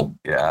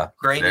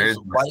 Greatest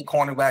white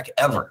cornerback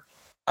ever.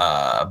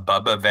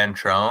 Bubba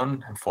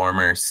Ventrone,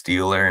 former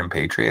Steeler and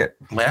Patriot.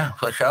 Yeah,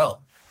 for sure.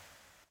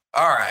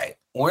 All right,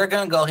 we're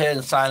gonna go ahead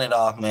and sign it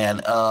off,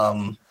 man.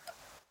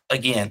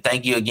 Again,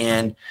 thank you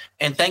again.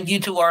 And thank you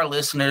to our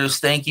listeners.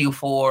 Thank you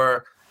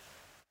for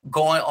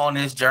going on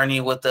this journey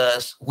with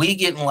us. We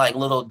getting like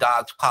little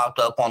dots popped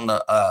up on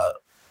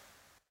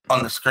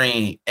the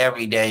screen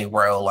every day,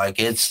 bro. Like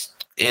it's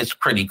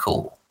pretty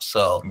cool.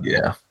 So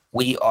yeah,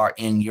 we are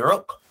in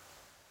Europe.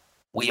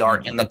 We are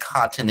in the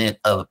continent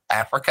of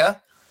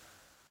Africa.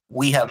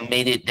 We have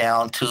made it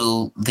down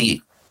to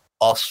the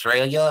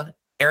Australia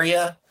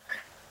area.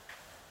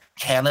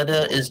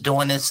 Canada is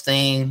doing its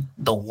thing.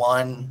 The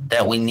one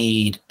that we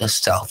need is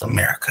South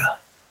America.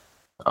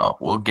 Oh,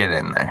 we'll get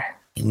in there.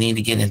 You need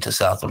to get into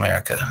South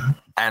America.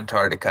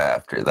 Antarctica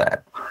after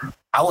that.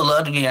 I would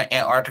love to be in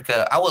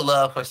Antarctica. I would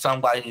love for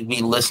somebody to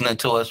be listening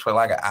to us for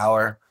like an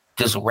hour,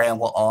 just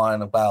ramble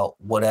on about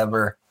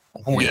whatever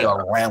we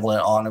are rambling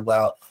on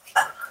about,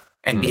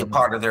 and be a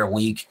part of their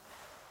week.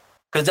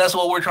 Because that's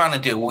what we're trying to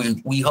do.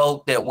 We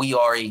hope that we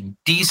are a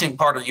decent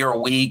part of your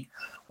week.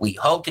 We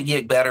hope to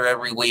get better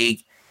every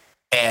week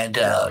and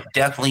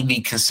definitely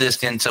be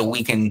consistent so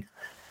we can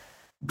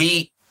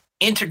be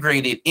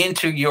integrated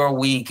into your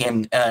week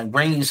and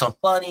bring you some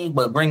funny,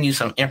 but bring you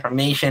some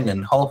information.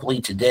 And hopefully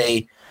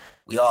today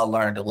we all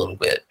learned a little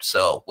bit.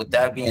 So with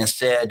that being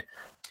said,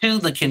 to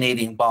the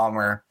Canadian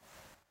bomber,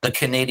 the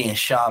Canadian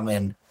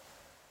shaman,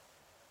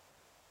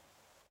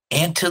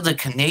 and to the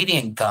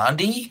Canadian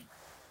Gandhi,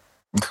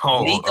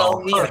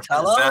 Nico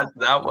Miatello.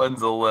 That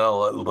one's a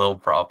little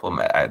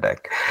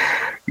problematic.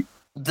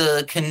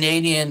 The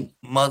Canadian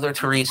Mother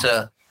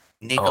Teresa,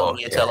 Nico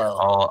Miatello.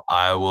 Oh,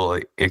 I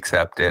will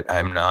accept it.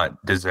 I'm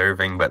not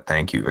deserving, but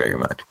thank you very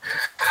much.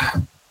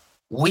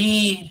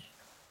 We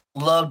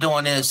love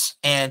doing this,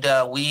 and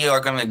we are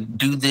going to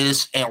do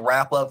this and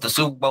wrap up the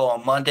Super Bowl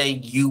on Monday.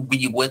 You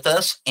be with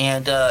us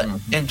and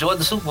enjoy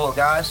the Super Bowl,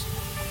 guys.